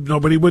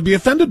would be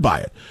offended by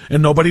it,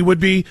 and nobody would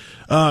be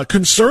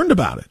concerned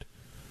about it.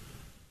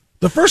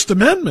 The First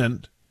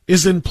Amendment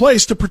is in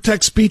place to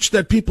protect speech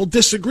that people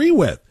disagree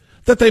with,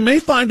 that they may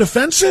find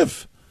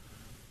offensive.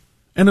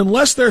 And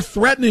unless they're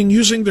threatening,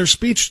 using their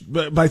speech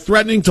by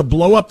threatening to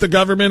blow up the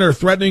government or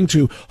threatening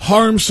to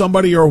harm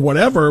somebody or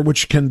whatever,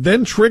 which can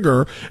then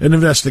trigger an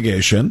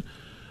investigation,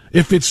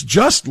 if it's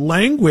just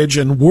language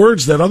and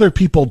words that other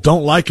people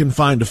don't like and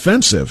find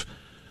offensive,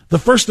 the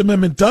First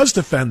Amendment does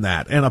defend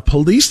that. And a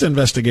police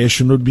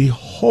investigation would be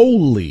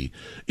wholly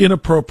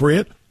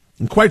inappropriate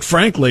and, quite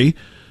frankly,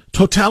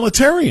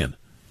 totalitarian.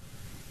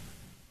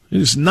 It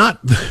is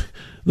not.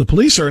 The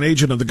police are an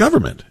agent of the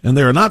government, and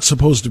they are not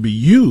supposed to be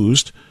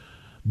used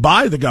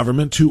by the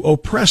government to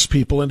oppress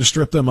people and to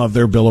strip them of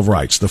their Bill of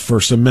Rights, the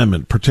First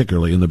Amendment,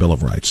 particularly in the Bill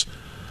of Rights.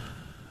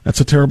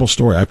 That's a terrible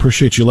story. I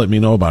appreciate you letting me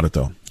know about it,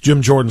 though.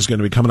 Jim Jordan's going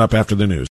to be coming up after the news.